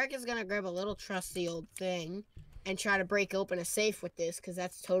 Well, Derek is gonna grab a little trusty old thing and try to break open a safe with this, because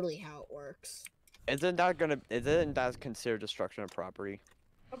that's totally how it works. Isn't that considered destruction of property?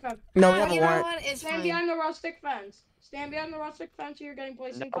 Okay. No, we have You a know warrant. what? It's Stand fine. behind the rustic fence. Stand behind the rustic fence or you're getting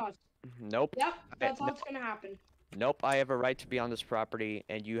placed in Nope. cuffs. Nope. Yep, that's all that's gonna happen. Nope. I have a right to be on this property,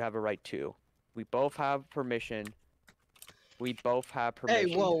 and you have a right too. We both have permission. We both have permission.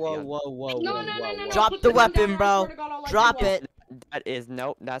 Hey, whoa, to be whoa, on- whoa, whoa, No, whoa, no, no, whoa, no, whoa. no. Drop Put the gun down, weapon, I bro. swear to God, I'll light Drop you up. it. That is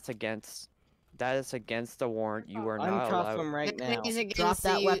no. That's against. That is against the warrant. You are not Uncuff allowed. him right now. He's against Drop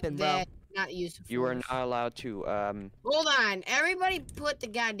that the- weapon, bro. the Not use of You are force. not allowed to. Hold on, everybody, put the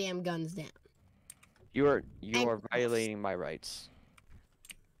goddamn guns down. You are Thank- violating my rights.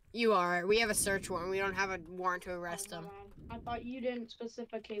 You are. We have a search warrant. We don't have a warrant to Oh, arrest my him. bad. I thought you didn't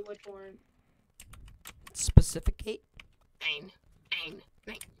specificate which warrant. Specificate? Nine.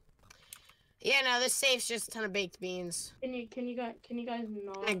 Yeah, no, this safe's just a ton of baked beans Can you guys and a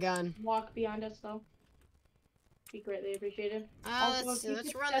not gun. walk behind us though? Be greatly appreciated. Let's if see. you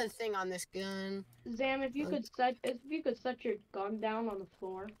Let's could run set- the thing on this gun. Zam, if you could set your gun down on the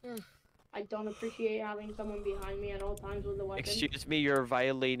floor. Hmm. I don't appreciate having someone behind me at all times with a weapon. Excuse me. You're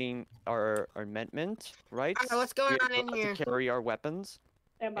violating our amendment rights. Alright, what's going We are on in allowed here? To carry our weapons.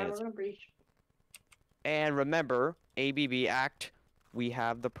 Stand by, and we're it's- gonna breach. And remember, ABB Act. We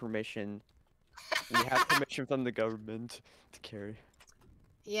have the permission. We have permission from the government to carry.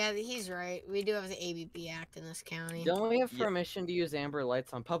 Yeah, he's right. We do have the ABB Act in this county. Don't we have Yeah. permission to use amber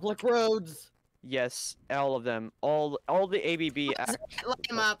lights on public roads? Yes, all of them. All the ABB Act. Light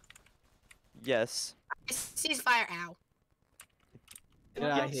him up. Yes. Ceasefire. Ow. Did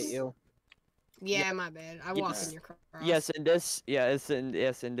I hit you? Yeah, my bad. I walk Yes. in your car. Yes,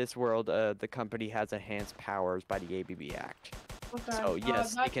 in this world, the company has enhanced powers by the ABB Act. Okay. So,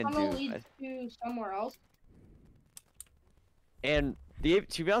 yes, they that can tunnel do leads to somewhere else. And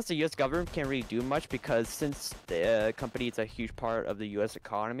to be honest, the U.S. government can't really do much because since the company is a huge part of the U.S.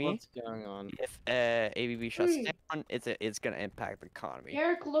 economy, What's going on? if ABB shuts Hmm. down, it's gonna impact the economy.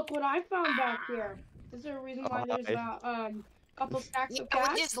 Eric, look what I found back here. Is there a reason why there's hi. a couple stacks Yeah, of we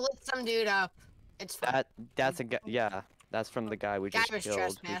cash? just lit some dude up. It's fine. That's from the guy we Guy just was killed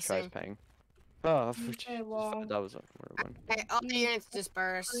who's trespassing. trying. Oh, Okay, well, that was a weird one. Okay, all the units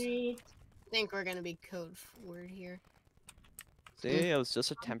disperse. great. I think we're gonna be code forward here. See, it was just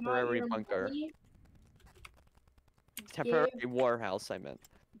a temporary Your bunker, money, temporary warehouse. I meant.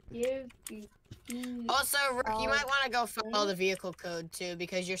 Give me Also, Rook, you Uh, might want to go follow the vehicle code too,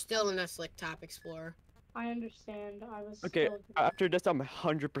 because you're still in a Slick Top Explorer. I understand. I was Okay, still- after this, I'm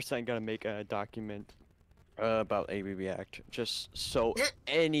 100% gonna make a document about ABB Act, just so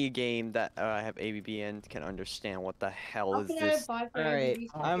any game that I have ABB in can understand what the hell How is can I this. apply for Alright, ABB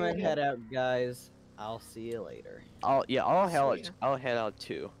I'm gonna security? head out, guys. I'll see you later. I'll Sweet. head out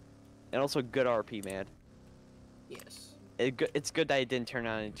too, and also good RP, man. Yes. It's good that it didn't turn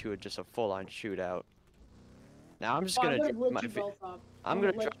out into just a full-on shootout. Now I'm just Oh, I gonna would've drive lit my you ve- both up. I'm I gonna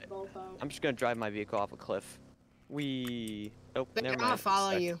would've lit try- you both up. I'm just gonna drive my vehicle off a cliff. Nope, But never I'm mind. gonna follow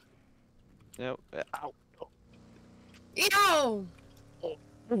Stuck. you. Nope. Ow. Yo!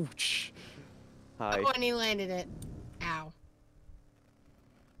 Ouch. Hi. Oh, and he landed it. Ow.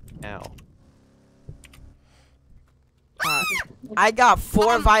 Ow. I got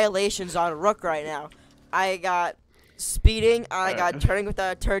 4 violations on Rook right now. I got speeding, I got turning with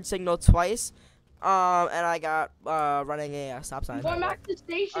a turn signal twice, and I got running a stop sign. I'm going back to the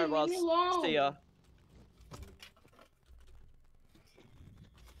station. Alright, well, Leave me alone. see ya.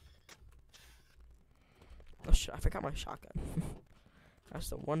 Oh shit, I forgot my shotgun. That's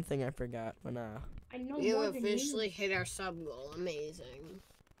the one thing I forgot when I know You more than officially you. hit our sub goal. Amazing.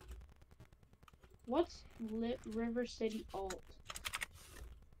 What's River City alt?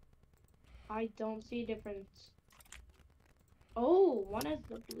 I don't see a difference. Oh, one has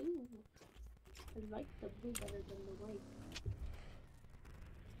the blue. I like the blue better than the white.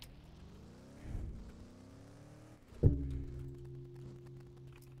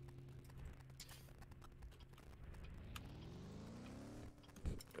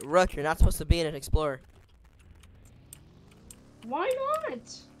 Rook, you're not supposed to be in an Explorer. Why not?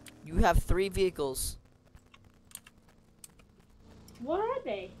 You have 3 vehicles. What are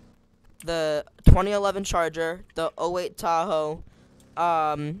they? The 2011 Charger, the '08 Tahoe,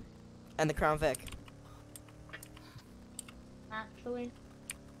 and the Crown Vic. Actually,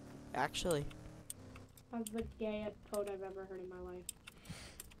 Actually, that's the gayest code I've ever heard in my life.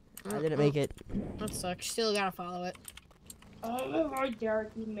 I didn't make it. That sucks. Still gotta follow it. Oh, Derek,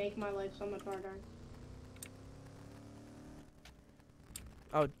 you make my life so much harder.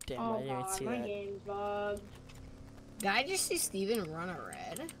 Oh damn! I Oh didn't even god, see my that. game's bugged. Did I just see Steven run a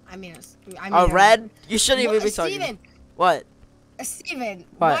red? A red? You shouldn't even be talking. Steven, What? Steven,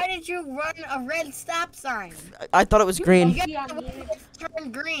 What? why did you run a red stop sign? I thought it was green. You Lucky got I'm even,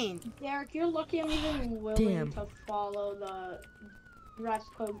 turn green. Derek, you're lucky I'm even willing Damn. to follow the dress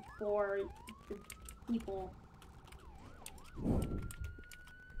code for the people.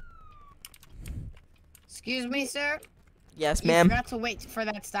 Excuse me, sir. Yes, You ma'am. forgot to wait for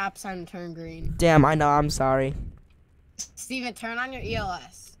that stop sign to turn green. Damn, I know. I'm sorry. Steven, turn on your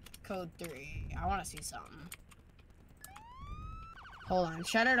ELS. Code 3. I want to see something. Hold on.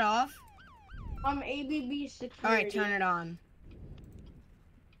 Shut it off. I'm ABB security. Alright, turn it on.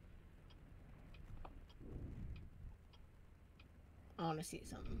 I want to see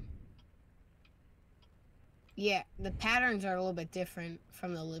something. Yeah, the patterns are a little bit different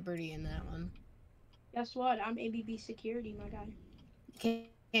from the Liberty in that one. Guess what? I'm ABB security, my guy.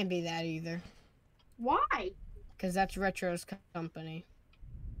 Can't be that either. Why? Because that's Retro's company.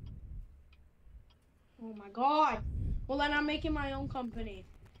 Oh my god. Well, then I'm making my own company.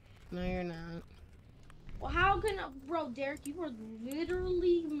 No, you're not. Well, how can bro, Derek? You were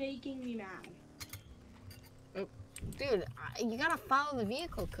literally making me mad. Dude, you gotta follow the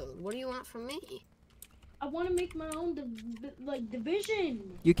vehicle code. What do you want from me? I want to make my own division.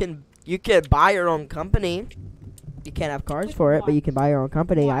 You can buy your own company. You can't have cars for it, but you can buy your own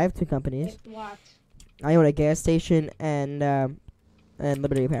company. What? I have 2 companies. With what? I own a gas station and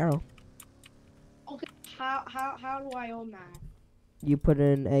Liberty Apparel. Okay. How do I own that? You put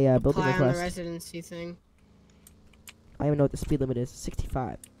in a building Apply on the request. residency thing. I don't even know what the speed limit is.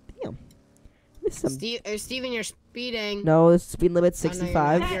 65. Damn. This is some. Steven, you're speeding. No, the speed limit's Oh, no, you're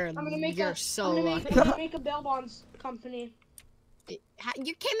 65. not. I'm gonna make You're a, so I'm lucky. gonna make a bail bonds company. You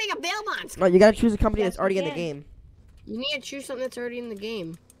can't make a bail bonds. No, you gotta choose a company Yes, that's already you in the can. game. You need to choose something that's already in the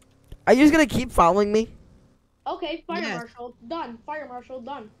game. Are you just gonna keep following me? Okay, fire Yes. marshal done. Fire marshal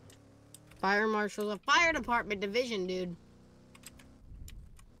done. Fire marshal's a fire department division, dude.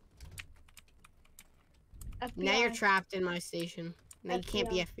 FBI. Now you're trapped in my station. Now you can't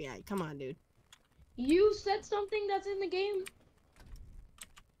be FBI. FBI. Come on, dude. You said something that's in the game.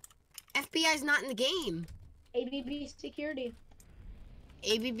 FBI's not in the game. ABB security.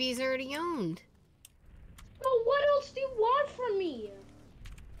 ABB's already owned. Well, what else do you want from me?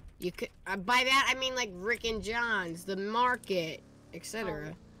 You could by that I mean like Rick and John's, the market,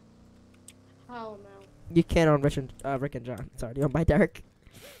 etc. Hell no. You can't own Rick and John. It's already owned by Derek.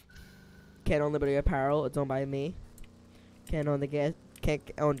 Can't own Liberty Apparel. It's owned by me. Can't own the gas. Can't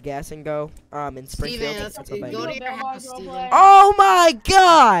own Gas and Go. In Springfield. Steven, let's It's owned by go me. to your house, Steven. Oh my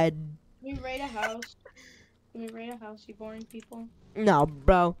God! Can we raid a house? Can we raid a house, you boring people? No,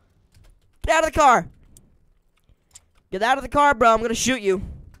 bro. Get out of the car. Get out of the car, bro. I'm gonna shoot you.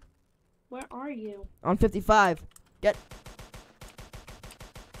 Where are you? On 55. Get.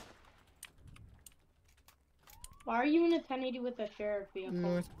 Why are you in a 1080 with a sheriff vehicle?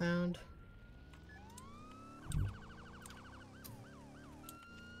 Northbound.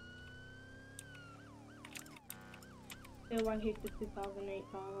 Ew, I hate the 2008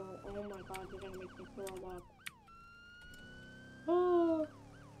 Tahoe. Oh my god, you're gonna make me throw up. Oh.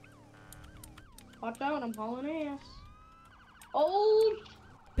 Watch out, I'm hauling ass. Oh,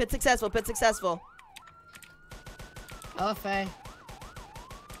 Pit successful. Pit successful. LFA.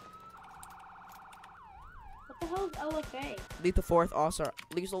 what the hell is LFA? Lethal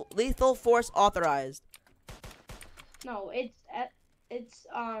force authorized. No, it's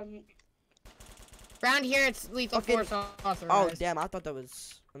Around here it's lethal Fucking- force authorized. Oh damn! I thought that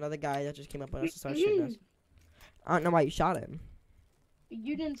was another guy that just came up on us to start shooting us. I don't know why you shot him.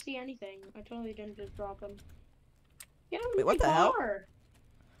 You didn't see anything. I totally didn't just drop him. Get him Wait, in what my the hell? car.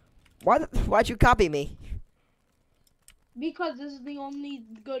 Why'd you copy me? Because this is the only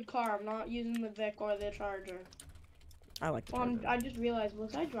good car. I'm not using the Vic or the Charger. I like the Well, Charger. I just realized,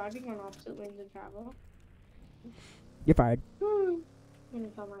 was I driving on opposite lanes of travel? You're fired. I'm gonna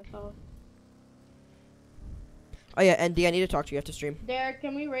tell myself. Oh yeah, and D, I need to talk to you after stream. Derek,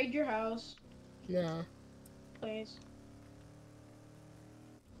 can we raid your house, No. please?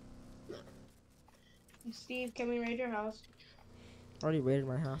 Steve, can we raid your house? I already raided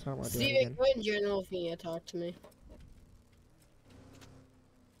my house. I don't want to do it Steven, again. go in general if you need to talk to me.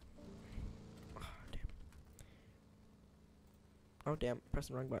 Oh damn,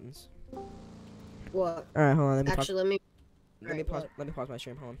 pressing the wrong buttons. What? All right, hold on. Actually, let me. Let me Alright, pause. what? Let me pause my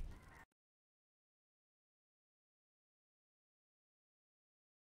stream. Hold on.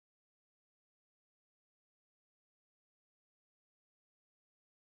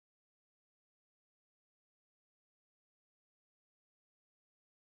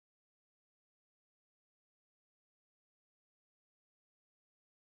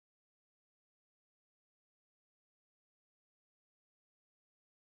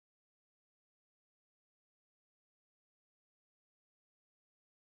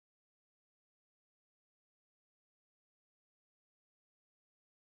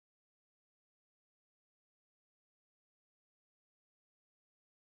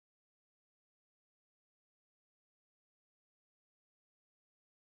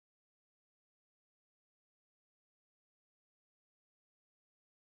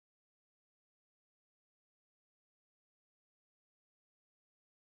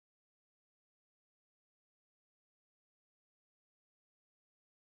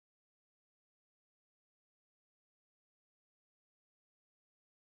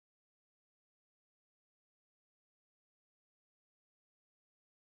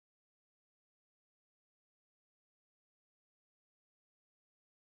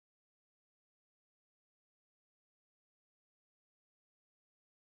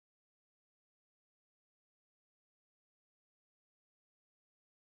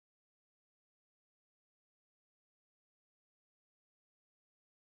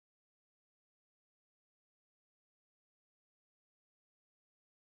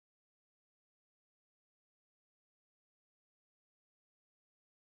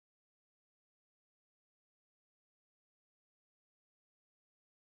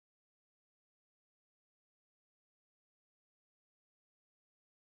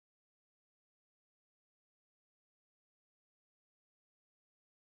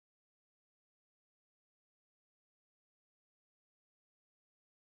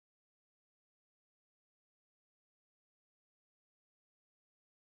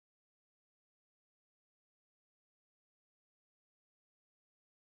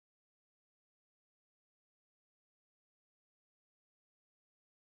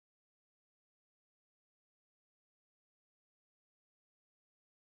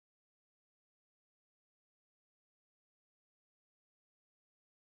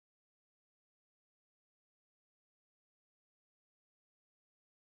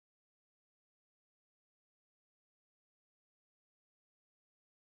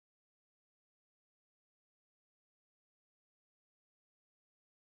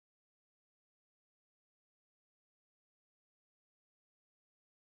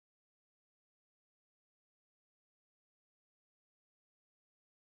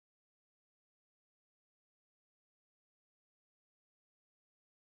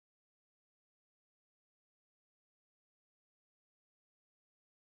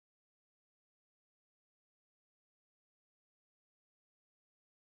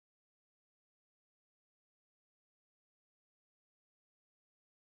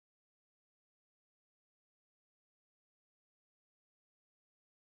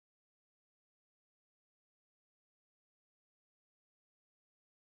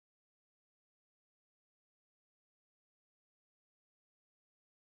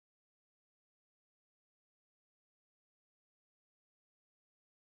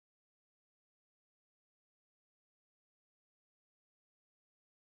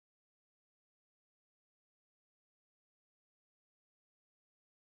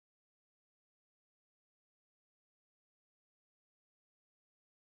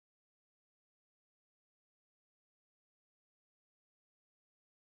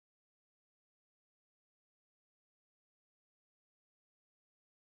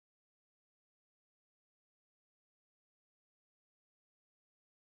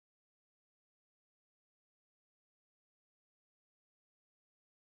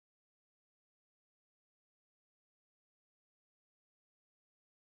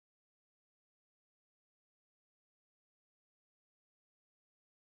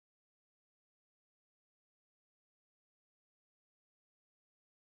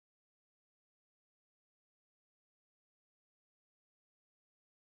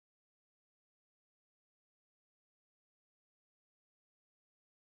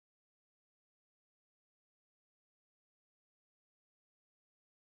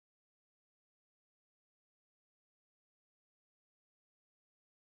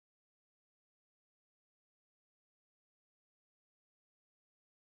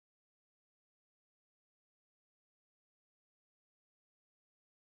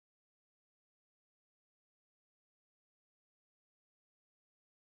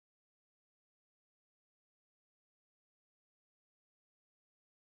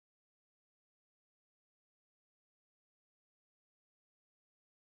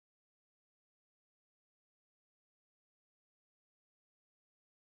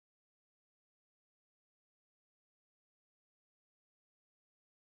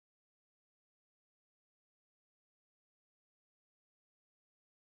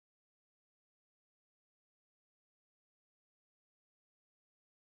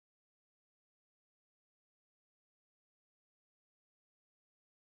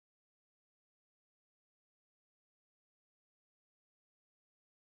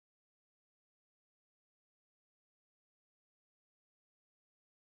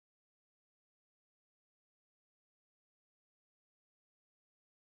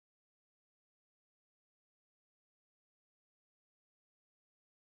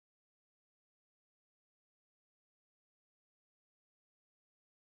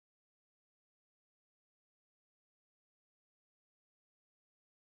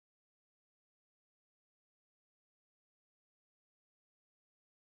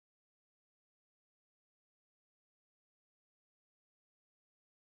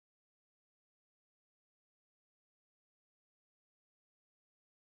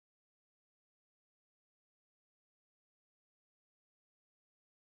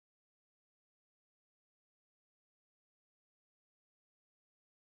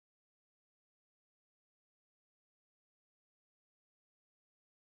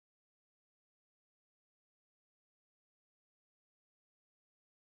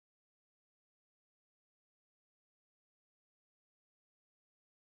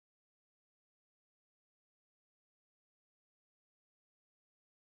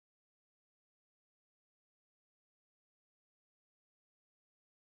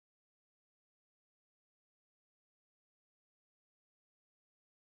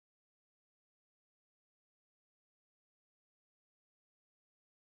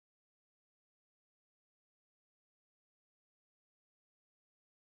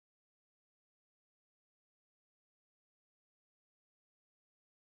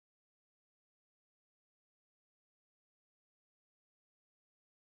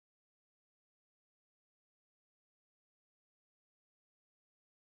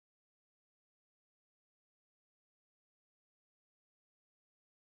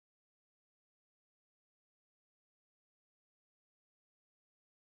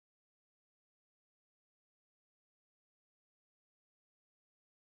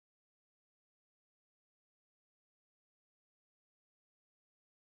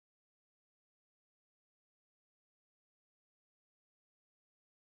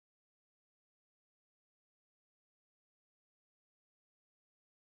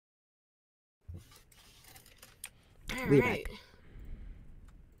 All We right.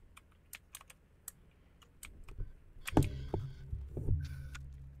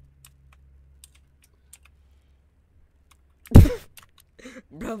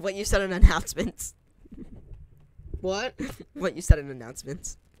 Bro, what you said in announcements. What? What you said in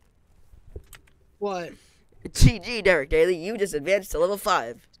announcements. What? GG, Derek Daly, you just advanced to level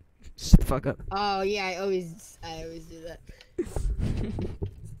 5. Shut the fuck up. Oh yeah, I always do that.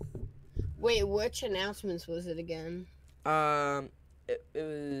 Wait, which announcements was it again? It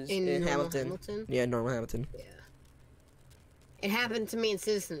was In in normal Hamilton. Hamilton? Yeah, normal Hamilton. Yeah. It happened to me in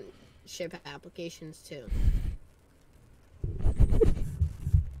citizenship applications too.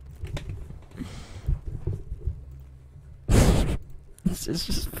 It's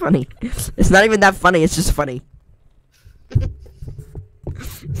just funny. It's not even that funny, it's just funny.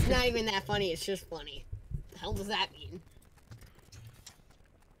 It's not even that funny, it's just funny. The hell does that mean?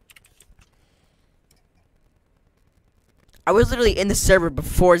 I was literally in the server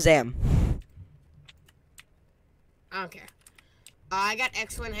before Zam. I don't care. I got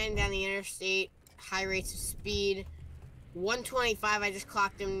X1 heading down the interstate, high rates of speed. 125, I just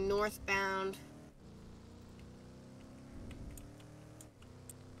clocked him northbound.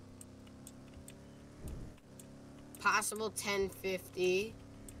 Possible 1050.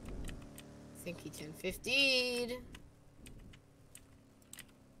 I think he 1050'd.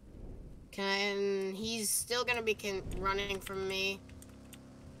 He's still gonna be running from me.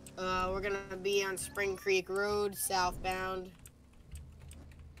 We're gonna be on Spring Creek Road, southbound.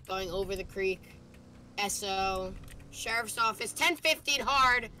 Going over the creek. SO. Sheriff's Office, 1050'd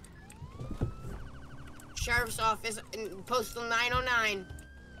hard. Sheriff's Office, postal 909.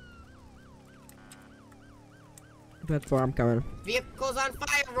 That's where I'm coming. Vehicle's on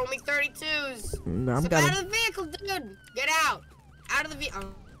fire, roaming 32s. No, I'm Step coming. out of the vehicle, dude. Get out. Out of the vehicle.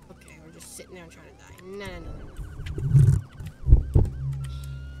 Oh, okay, we're just sitting there trying to die. No.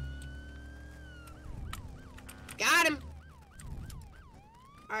 Got him.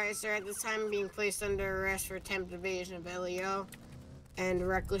 Alright, sir, at this time being placed under arrest for attempted evasion of LEO and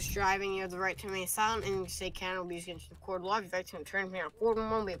reckless driving. You have the right to remain silent and say Canada will be used against the court of law. If you'd like to return here on court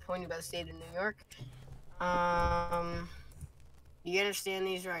will be appointed by the state of New York. You understand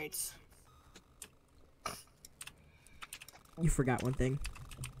these rights? You forgot one thing.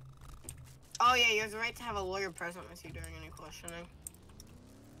 Oh yeah, you have the right to have a lawyer present with you during any questioning.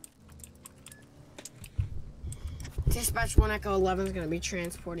 Dispatch 1 Echo 11 is going to be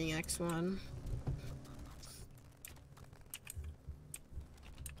transporting X1.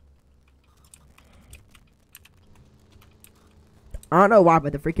 I don't know why,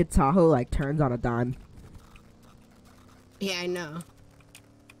 but the freaking Tahoe like turns on a dime. Yeah, I know.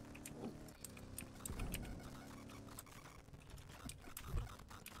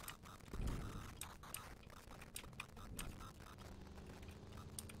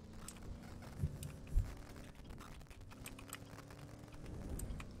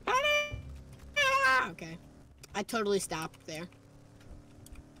 Okay. I totally stopped there.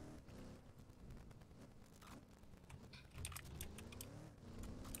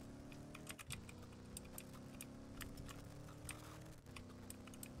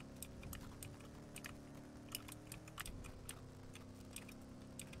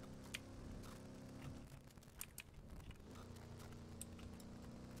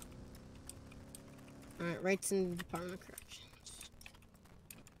 Alright, rights in the Department of Corrections.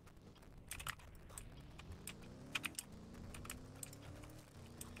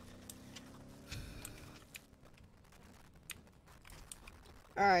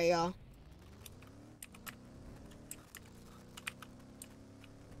 Alright, y'all.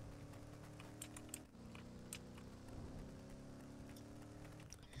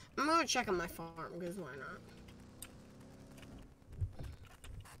 I'm gonna check on my farm, because why not?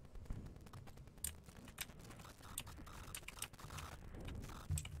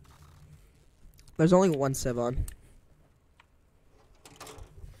 There's only one Civ on.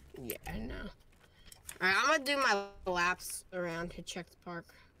 Yeah, I know. Alright, I'm gonna do my laps around to check the park.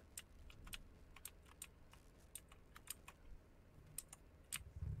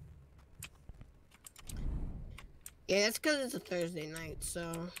 Yeah, that's because it's a Thursday night,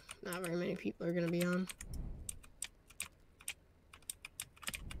 so not very many people are gonna be on.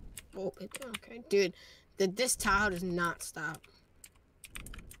 Oh, okay. Dude, this Tahoe does not stop.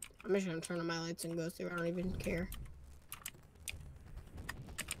 I'm just gonna turn on my lights and go through. I don't even care.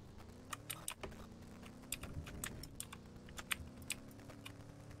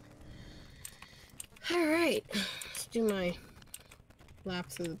 Alright, let's do my lap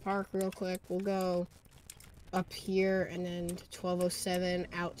through the park real quick. We'll go up here, and then to 1207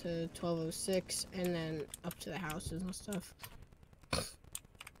 out to 1206, and then up to the houses and stuff.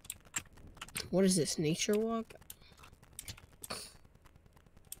 What is this, nature walk?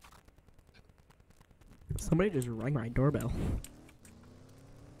 Somebody just rang my doorbell.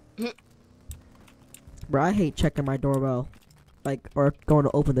 Bro, I hate checking my doorbell, like, or going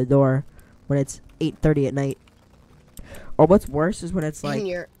to open the door when it's 8:30 at night. Or what's worse is when it's like,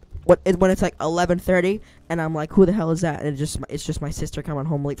 when it's like 11:30, and I'm like, who the hell is that? And it's just my sister coming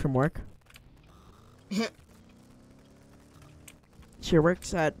home late from work. She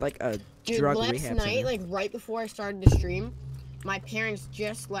works at like a drug last rehab night, center. like right before I started the stream, my parents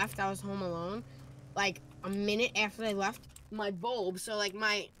just left. I was home alone. Like a minute after they left, my bulb. So like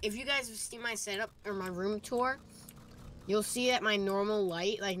if you guys have seen my setup or my room tour, you'll see that my normal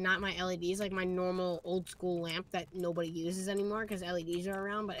light, like not my LEDs, like my normal old school lamp that nobody uses anymore because LEDs are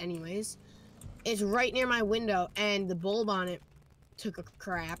around. But anyways, it's right near my window, and the bulb on it took a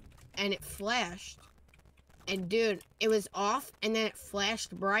crap, and it flashed. And dude, it was off, and then it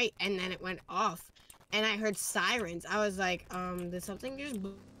flashed bright, and then it went off, and I heard sirens. I was like, did something just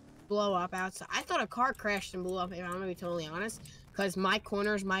blow up outside? I thought a car crashed and blew up, if I'm gonna be totally honest, because my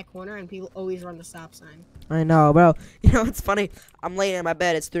corner is my corner, and people always run the stop sign. I know, bro. You know, it's funny. I'm laying in my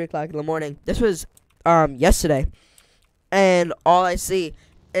bed. It's 3 o'clock in the morning. This was yesterday, and all I see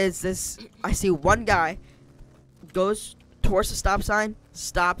is this. I see one guy goes towards the stop sign,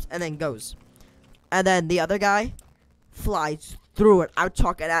 stops, and then goes. And then the other guy flies through it. I'm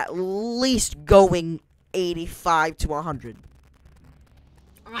talking at least going 85 to 100.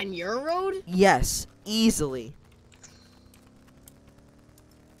 On your road? Yes, easily.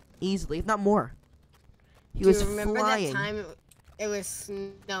 Easily, if not more. He was remember flying. that time it was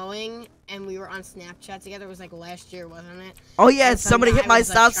snowing and we were on Snapchat together? It was like last year, wasn't it? Oh yeah, And some somebody guy hit my was,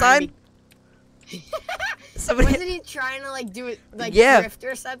 like, stop trying sign. to Somebody Wasn't he trying to like do it like Yeah. drift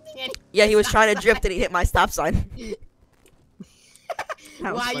or something? And Yeah, he was stop trying to sign? drift and he hit my stop sign.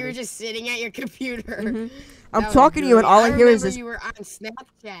 That was While you funny. were just sitting at your computer. Mhm. That I'm was talking to you and great. all I hear is remember this. You were on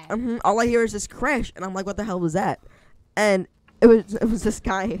Snapchat. All I hear is this crash, and I'm like, "What the hell was that?" And it was this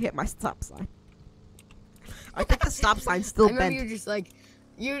guy who hit my stop sign. I think the stop sign's I still remember bent. you were just like,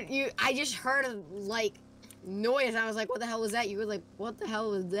 I just heard a like noise. I was like, what the hell was that? You were like, what the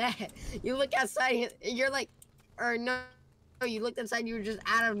hell was that? You look outside, and you're like, or no, you looked outside, and you were just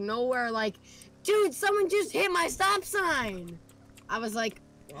out of nowhere like, dude, someone just hit my stop sign. I was like,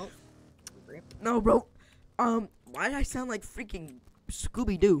 well, rip. No, bro. Why did I sound like freaking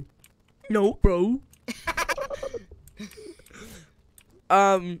Scooby Doo? No, bro.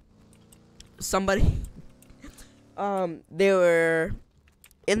 Somebody. They were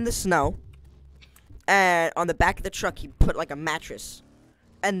in the snow, and on the back of the truck, he put like a mattress,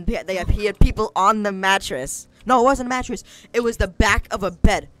 and he had people on the mattress. No, it wasn't a mattress. It was the back of a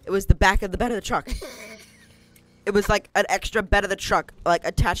bed. It was the back of the bed of the truck. It was like an extra bed of the truck, like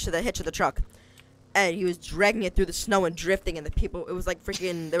attached to the hitch of the truck. And he was dragging it through the snow and drifting, and the people, it was like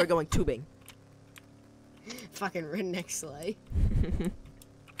freaking, they were going tubing. Fucking redneck sleigh.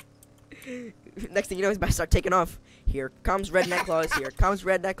 Next thing you know, he's about to start taking off. Here comes Redneck Claus, here comes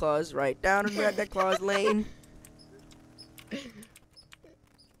Redneck Claus, right down in Redneck Claus Lane. I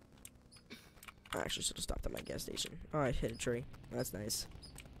actually should have stopped at my gas station. Oh, I hit a tree. That's nice.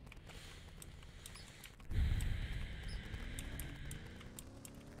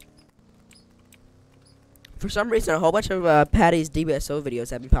 For some reason, a whole bunch of Patty's DBSO videos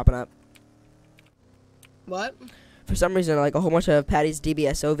have been popping up. What? For some reason, like a whole bunch of Patty's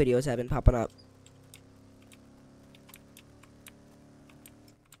DBSO videos have been popping up.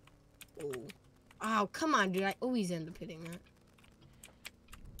 Oh, come on, dude. I always end up hitting that.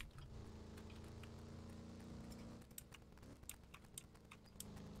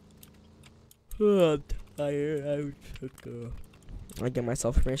 Oh, I'm tired. I give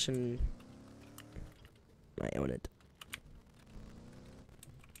myself permission. I own it.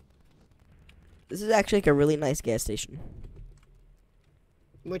 This is actually like a really nice gas station.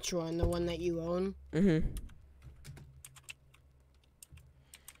 Which one? The one that you own? Mm-hmm.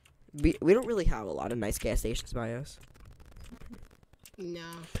 We don't really have a lot of nice gas stations by us. No.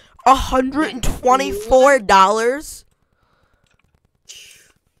 $124?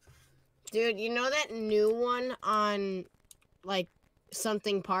 Dude, you know that new one on, like,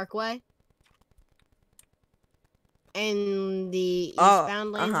 something Parkway? And the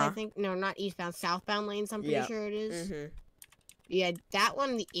eastbound lanes, I think. No, not eastbound. Southbound lanes, I'm pretty sure it is. Mm-hmm. Yeah, that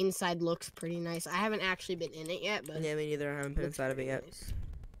one, the inside looks pretty nice. I haven't actually been in it yet, but... Yeah, me neither. I haven't been inside of it yet. Nice.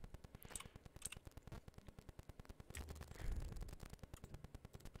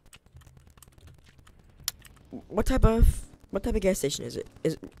 What type of gas station is it?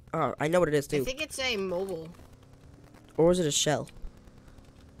 I know what it is I too. think it's a mobile. Or is it a Shell?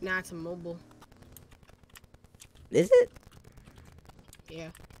 Nah, it's a mobile. Is it? Yeah.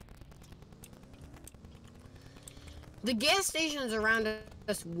 The gas stations around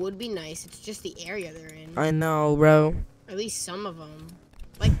us would be nice. It's just the area they're in. I know, bro. At least some of them.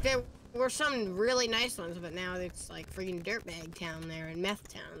 Like, there were some really nice ones, but now it's like freaking dirtbag town there and meth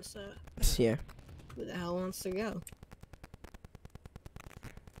town, so Yeah. who the hell wants to go?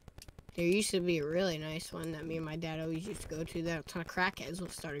 There used to be a really nice one that me and my dad always used to go to that a ton of crackheads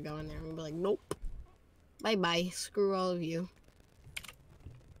started going there, and we'd be like, nope. Bye-bye. Screw all of you.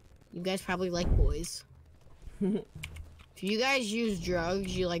 You guys probably like boys. If you guys use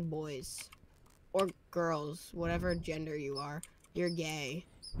drugs, you like boys. Or girls. Whatever gender you are. You're gay.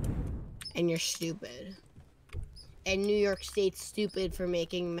 And you're stupid. And New York State's stupid for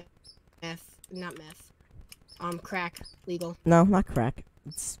making crack legal. No, not crack.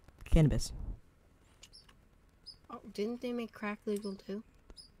 It's cannabis. Oh, didn't they make crack legal too?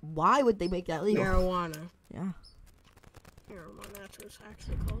 Why would they make that legal? Marijuana. Yeah. Marijuana, that's what it's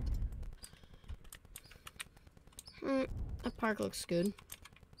actually called. That park looks good.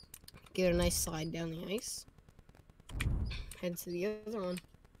 Get a nice slide down the ice. Head to the other one.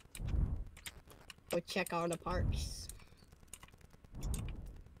 Go check out the parks.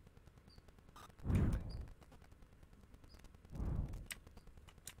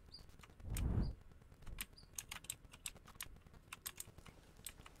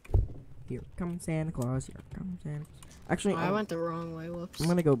 Here comes Santa Claus. Here comes Santa Claus. Actually, Oh, I went the wrong way. Whoops. I'm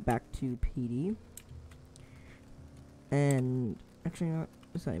gonna go back to PD. And actually, you know what?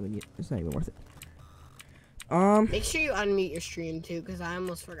 It's not even worth it. Make sure you unmute your stream too, because I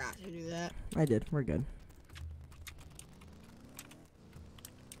almost forgot to do that. I did. We're good.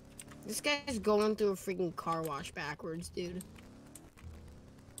 This guy's going through a freaking car wash backwards, dude.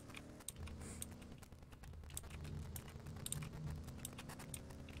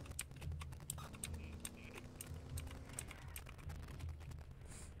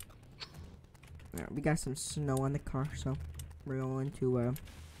 Alright, we got some snow on the car, so we're going to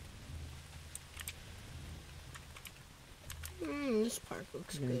This park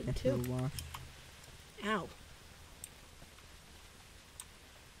looks gonna good get too. to wash. Ow.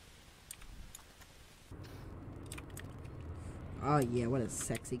 Oh yeah, what a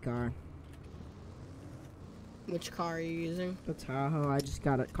sexy car. Which car are you using? The Tahoe. I just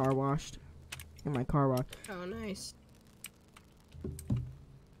got it car washed. In my car wash. Oh, nice.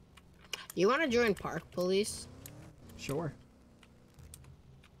 You want to join Park Police? Sure.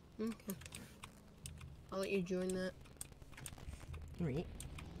 Okay. I'll let you join that. Right.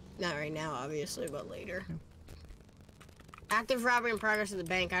 Not right now, obviously, but later. Active robbery in progress at the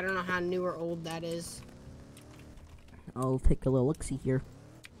bank. I don't know how new or old that is. I'll take a little look-see here.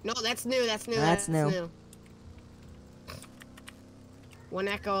 No, that's new. That's new. That's new. 1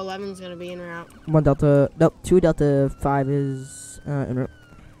 Echo 11 is gonna be en route. 2 Delta 5 is en route.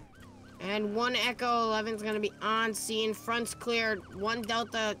 And 1 Echo 11 is gonna be on scene. Front's cleared. 1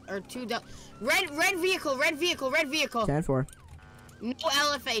 Delta or 2 Delta. Red vehicle. 10-4. No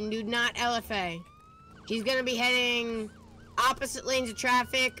LFA. Do not LFA. He's gonna be heading opposite lanes of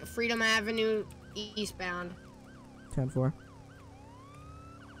traffic. Freedom Avenue eastbound. 10-4.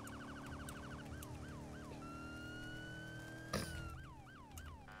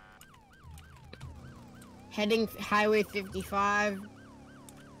 Heading Highway 55.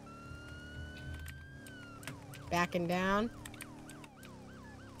 Backing down.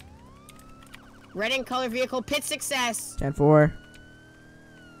 Red and color vehicle, pit success. 10-4.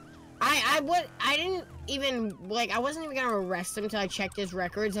 I didn't even, like, I wasn't even gonna arrest him until I checked his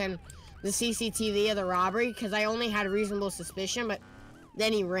records and the CCTV of the robbery, because I only had a reasonable suspicion, but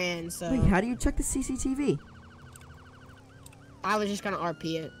then he ran, so. Wait, how do you check the CCTV? I was just gonna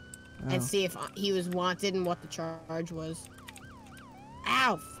RP it Oh. and see if he was wanted and what the charge was.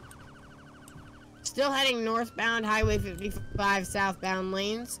 Ow! Still heading northbound, Highway 55 southbound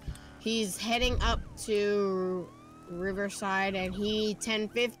lanes. He's heading up to Riverside, and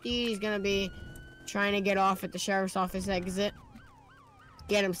 1050. He's gonna be trying to get off at the sheriff's office exit.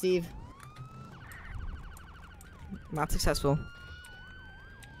 Get him, Steve. Not successful.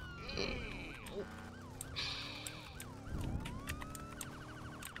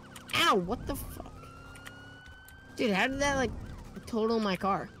 Ow! What the fuck? Dude, how did that, like, total my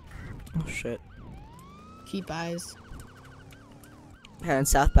car? Oh shit. Keep eyes. Heading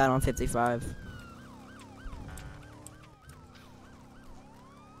southbound on 55.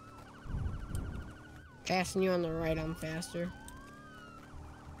 Passing you on the right, I'm faster.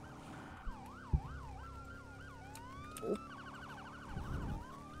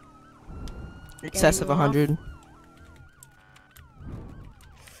 Excess of Getting 100.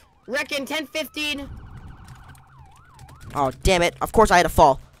 Reckon 10-15. Oh, damn it. Of course I had to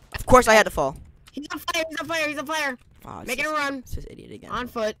fall. Of course I had to fall. He's on fire. He's on fire. He's on fire. Oh, it's Making a this- run. It's this idiot again. On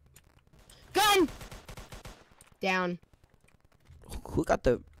foot. Gun. Down. Who got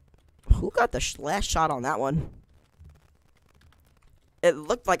the last shot on that one? It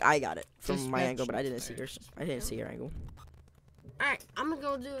looked like I got it from my angle, but I didn't see your angle. All right, I'm gonna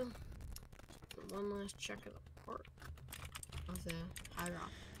go do one last check of the park of the High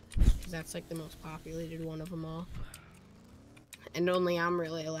Rock, 'cause that's like the most populated one of them all, and only I'm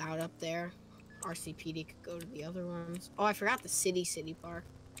really allowed up there. RCPD could go to the other ones. Oh, I forgot the city park,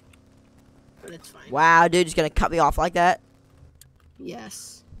 but it's fine. Wow, dude, just gonna cut me off like that?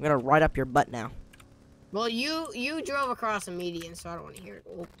 Yes. I'm gonna right up your butt now. Well, you drove across a median, so I don't want to hear it.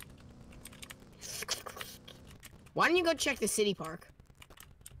 Oh. Why don't you go check the city park?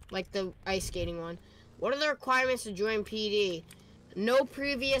 Like the ice skating one. What are the requirements to join PD? No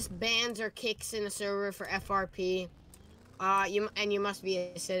previous bans or kicks in a server for FRP. You must be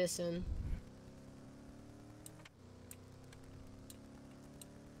a citizen.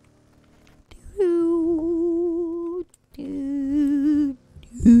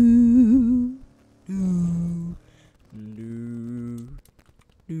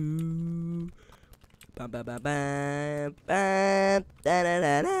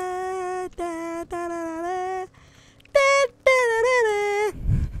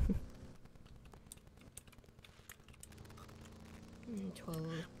 Mm,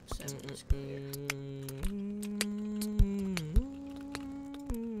 12:07 is clear.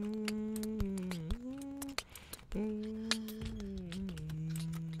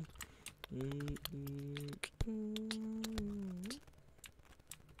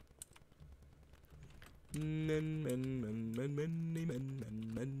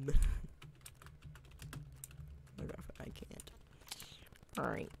 I can't.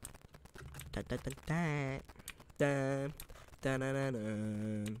 Alright. Da da da da. Dun dun dun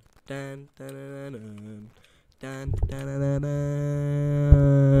dun dun dun dun dun dun dun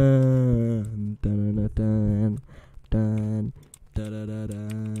dun dun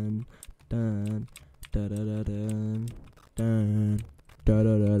dun dun.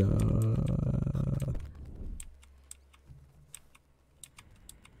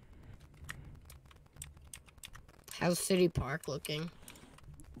 How's City Park looking?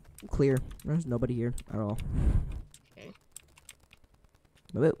 Clear. There's nobody here at all. Okay.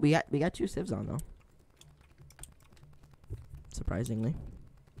 But we got 2 civs on though. Surprisingly.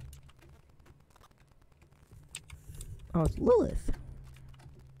 Oh, it's Lilith.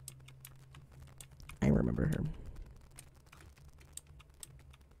 I remember her.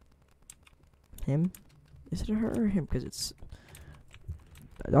 Him? Is it her or him? Because it's.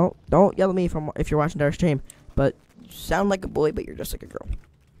 Don't yell at me if you're watching our stream. But you sound like a boy, but you're just like a girl.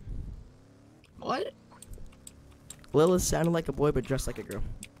 What? Lilith sounded like a boy, but dressed like a girl.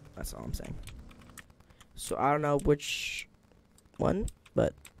 That's all I'm saying. So I don't know which one,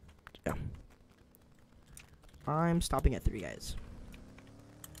 but yeah. I'm stopping at 3 guys.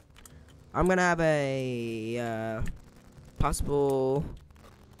 I'm gonna have a possible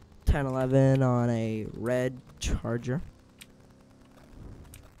 10-11 on a red Charger.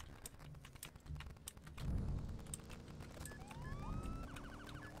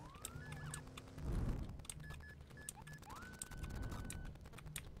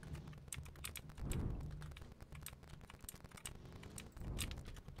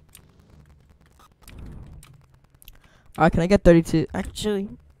 Can I get 32? Actually,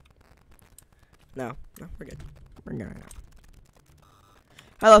 no, we're good. We're good right now.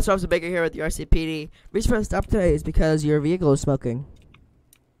 Hello, so I'm Baker here with the RCPD. Reason for the stop today is because your vehicle is smoking.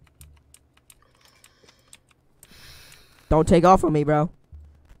 Don't take off on me, bro.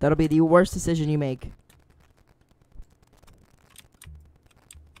 That'll be the worst decision you make.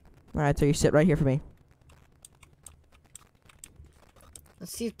 Alright, so you sit right here for me.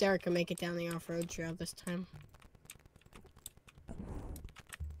 Let's see if Derek can make it down the off-road trail this time.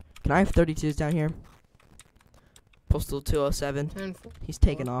 Can I have 32s down here? Postal 207. 10, He's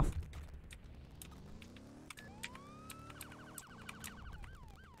taking off.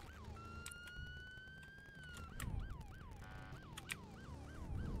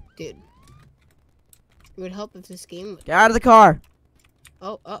 Dude. It would help if this game would. Get out of the car!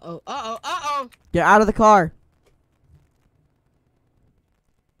 Oh, uh-oh, uh-oh, uh-oh! Get out of the car!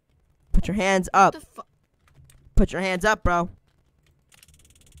 Put your hands up. What the fu- Put your hands up, bro.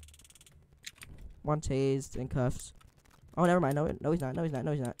 One tased and cuffs. Oh, never mind. No, he's not. No, he's not.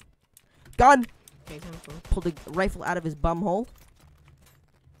 No, he's not. Gun! Okay, 10-4. Pulled a rifle out of his bum hole.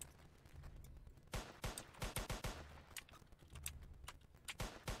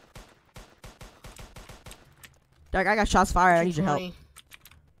 Doc, I got shots fired. I need your help.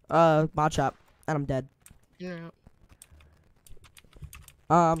 20. Bot shop. And I'm dead. No.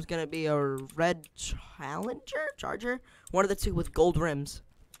 It's gonna be a red Charger? One of the two with gold rims.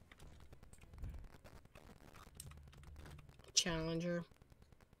 Challenger.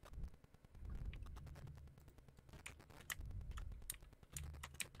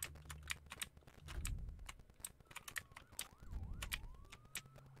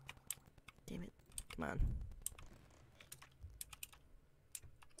 Damn it. Come on.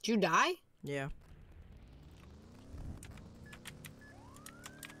 Did you die? Yeah.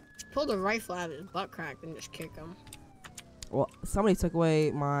 Pull the rifle out of his butt crack and just kick him. Well, somebody took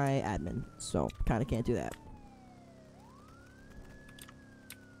away my admin, so kind of can't do that.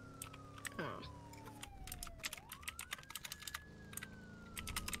 Oh.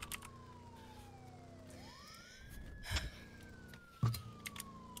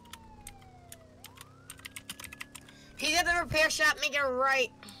 He's at the repair shop, make it right.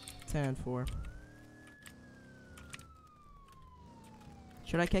 10-4.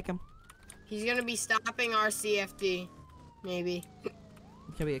 Should I kick him? He's gonna be stopping our CFD. Maybe.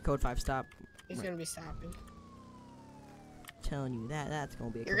 It's gonna be a code 5 stop. He's gonna be stopping. Telling you that's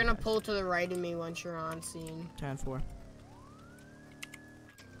gonna be a You're code gonna 5 pull to the right of me once you're on scene. 10-4.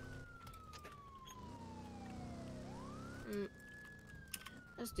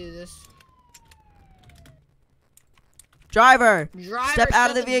 Let's do this. Driver! Driver, Step out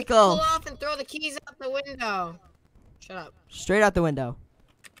of shut the vehicle! Pull off and throw the keys out the window. Shut up. Straight out the window.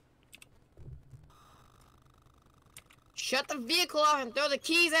 Shut the vehicle off and throw the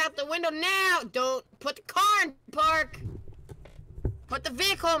keys out the window now! Don't put the car in park! Put the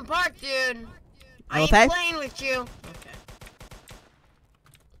vehicle in park, dude! I Okay. ain't playing with you! Okay.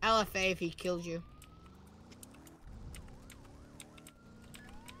 LFA if he killed you.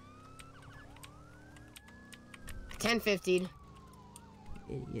 $10.50.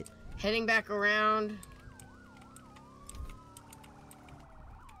 Idiot. Heading back around.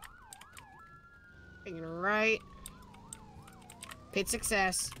 Taking a right. Pit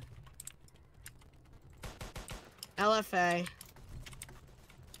success. LFA.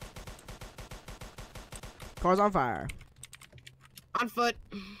 Car's on fire. On foot.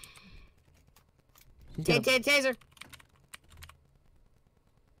 He's gonna- Taser.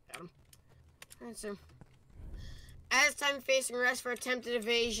 Got him. That's him. As time facing arrest for attempted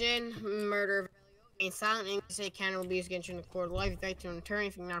evasion, murder, in silent English, say Canada will be used against you in the court of life. If to an attorney,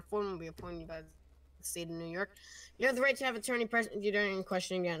 if you're not informed, will be appointed by the state of New York. You have the right to have an attorney present with you during any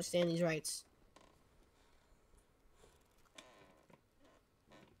questioning. You understand these rights.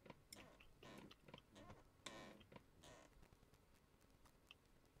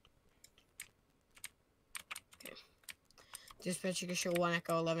 Okay. Dispatcher can show 1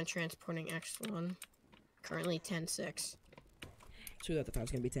 Echo 11 transporting X1. Currently 10-6. True that the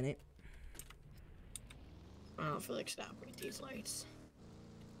time's gonna be 10-8. I don't feel like stopping at these lights.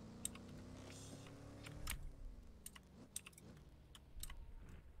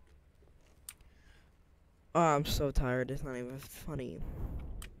 Oh, I'm so tired. It's not even funny.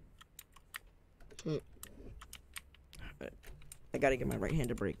 I gotta get my right hand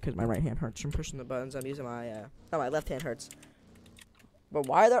to break because my right hand hurts from pushing the buttons. I'm using my no, my left hand hurts. But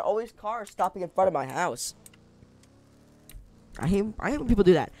why are there always cars stopping in front of my house? I hate when people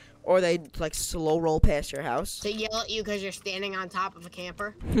do that, or they like slow roll past your house. To yell at you because you're standing on top of a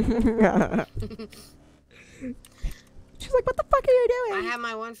camper. She's like, "What the fuck are you I doing?" have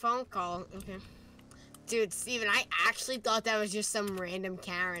my one phone call. Okay. Dude, Steven, I actually thought that was just some random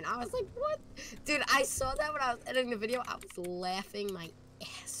Karen. I was like, what? Dude, I saw that when I was editing the video. I was laughing my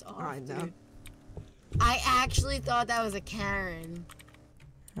ass off, I know. dude. I actually thought that was a Karen.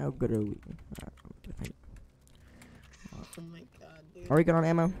 How good are we? Oh my god, dude. Are we good on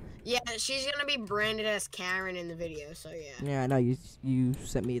ammo? Yeah, she's gonna be branded as Karen in the video, so yeah. Yeah, I know. You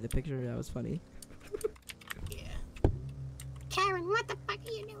sent me the picture. That was funny. Yeah. Karen, what the fuck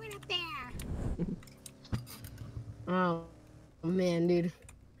are you doing up there? Oh, man, dude.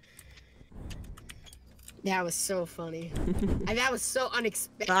 That was so funny. And that was so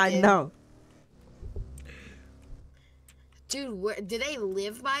unexpected. I know. Dude, do they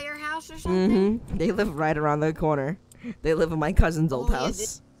live by your house or something? Mm-hmm. They live right around the corner. They live in my cousin's old Oh, yeah,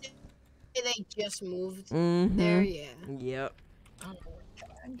 house. They just moved Mm-hmm. there, yeah. Yep. Oh my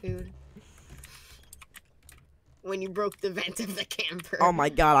god, dude. When you broke the vent of the camper. Oh my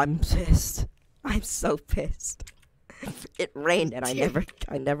god, I'm pissed. I'm so pissed. It rained and I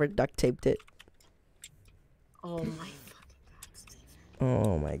never duct taped it. Oh my fucking god, Steve.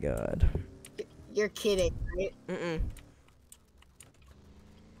 Oh my god. You're kidding, right? Mm-mm.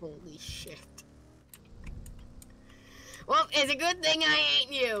 Holy shit. Well, it's a good thing I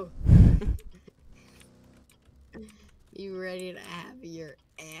ain't you. You ready to have your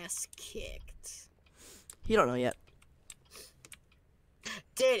ass kicked? You don't know yet.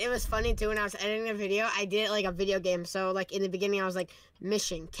 Dude, it was funny too when I was editing the video. I did it like a video game. So like in the beginning I was like,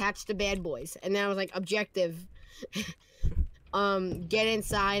 mission, catch the bad boys. And then I was like, objective, get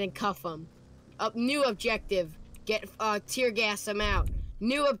inside and cuff them. New objective, get tear gas them out.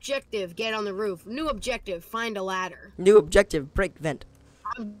 New objective, get on the roof. New objective, find a ladder. New objective, break vent.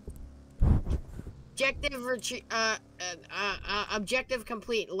 Objective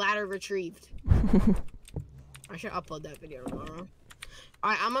complete, ladder retrieved. I should upload that video tomorrow.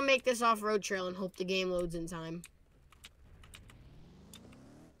 Alright, I'm gonna make this off-road trail and hope the game loads in time.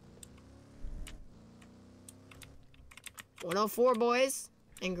 "104 boys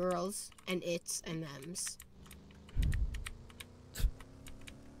and girls and its and thems."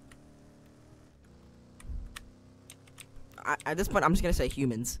 At this point, I'm just gonna say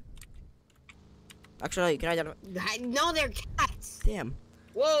humans. Actually, can I? No, they're cats. Damn.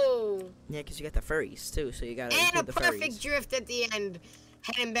 Whoa. Yeah, because you got the furries too, so you gotta And a include the perfect furries. drift at the end,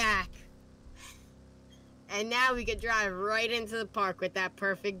 heading back. And now we could drive right into the park with that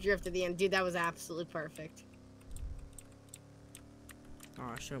perfect drift at the end. Dude, that was absolutely perfect. Oh,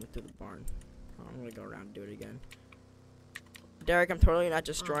 I should have went through the barn. Oh, I'm gonna go around and do it again. Derek, I'm totally not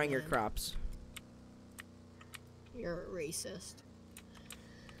destroying your man. crops. You're a racist.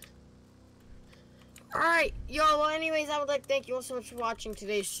 Alright, y'all, well anyways, I would like to thank you all so much for watching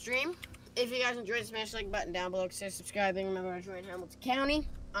today's stream. If you guys enjoyed, smash the like button down below, consider subscribing, remember to join Hamilton County.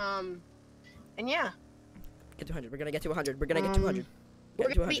 And yeah. Get to 100. We're gonna get to 100. We're gonna get to 100. We're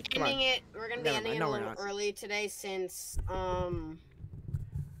Get to gonna be 100. Come on. ending it. We're gonna be Never ending mind. it No, a we're little not. early today since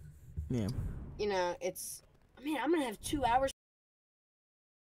Yeah. you know, it's I mean, I'm gonna have 2 hours.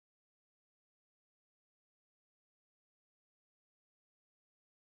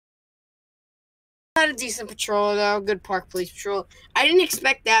 Had a decent patrol though, good park police patrol. I didn't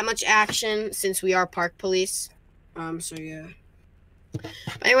expect that much action since we are park police. So yeah. But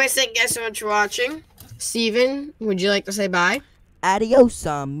anyways, thank you guys so much for watching. Steven, would you like to say bye? Adios,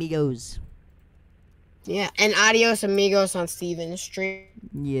 amigos. Yeah, and adios amigos on Steven's stream.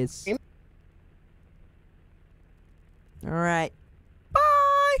 Yes. All right.